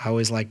I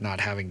always like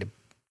not having to,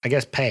 I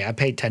guess, pay. I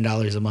paid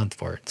 $10 a month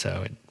for it,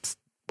 so it's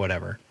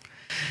whatever.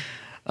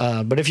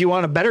 But if you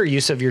want a better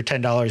use of your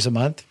 $10 a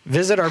month,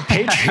 visit our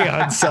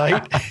Patreon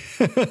site.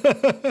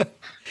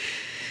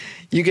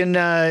 You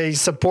can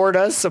support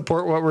us,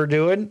 support what we're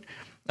doing.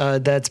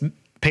 That's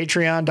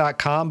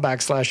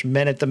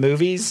patreon.com/Men at the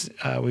Movies.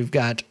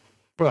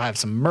 We'll have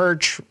some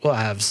merch. We'll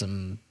have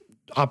some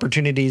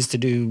opportunities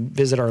to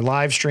visit our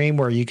live stream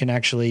where you can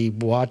actually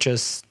watch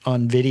us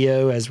on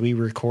video as we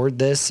record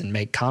this and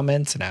make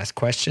comments and ask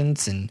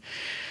questions. And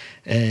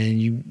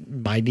you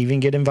might even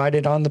get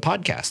invited on the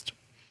podcast.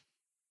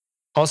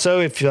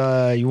 Also, if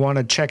you want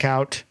to check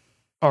out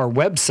our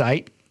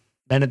website,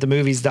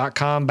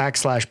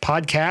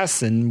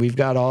 menatthemovies.com/podcasts, and we've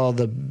got all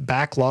the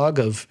backlog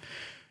of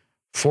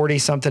 40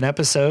 something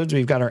episodes.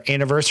 We've got our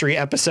anniversary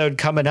episode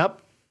coming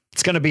up.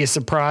 It's going to be a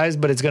surprise,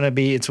 but it's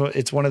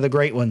one of the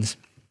great ones.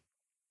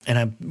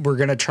 And we're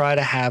going to try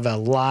to have a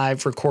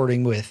live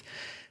recording with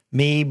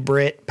me,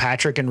 Britt,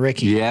 Patrick, and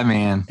Ricky. Yeah,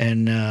 man.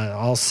 And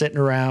all sitting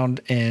around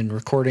and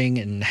recording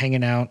and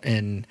hanging out,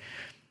 and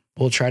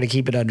we'll try to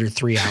keep it under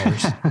 3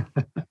 hours.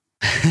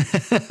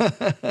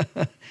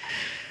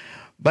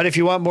 But if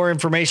you want more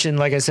information,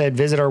 like I said,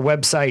 visit our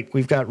website.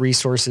 We've got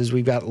resources.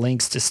 We've got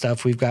links to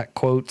stuff. We've got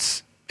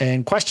quotes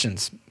and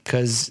questions,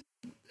 because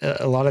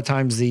a lot of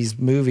times these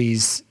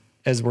movies,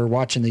 as we're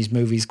watching these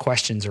movies,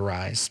 questions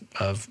arise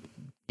of,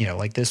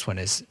 like this one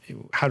is,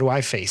 how do I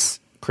face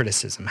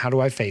criticism? How do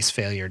I face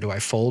failure? Do I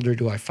fold or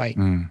do I fight?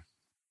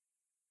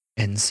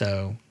 And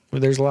so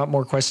there's a lot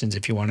more questions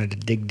if you wanted to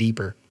dig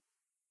deeper.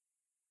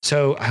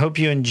 So I hope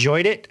you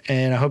enjoyed it,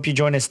 and I hope you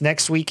join us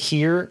next week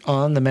here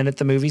on the Men at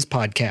the Movies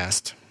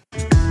podcast.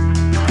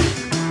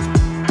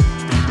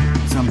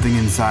 Something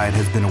inside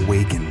has been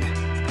awakened.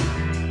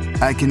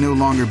 I can no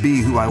longer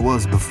be who I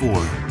was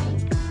before.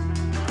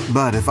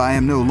 But if I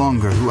am no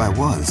longer who I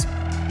was,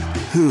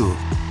 who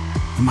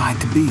am I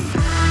to be?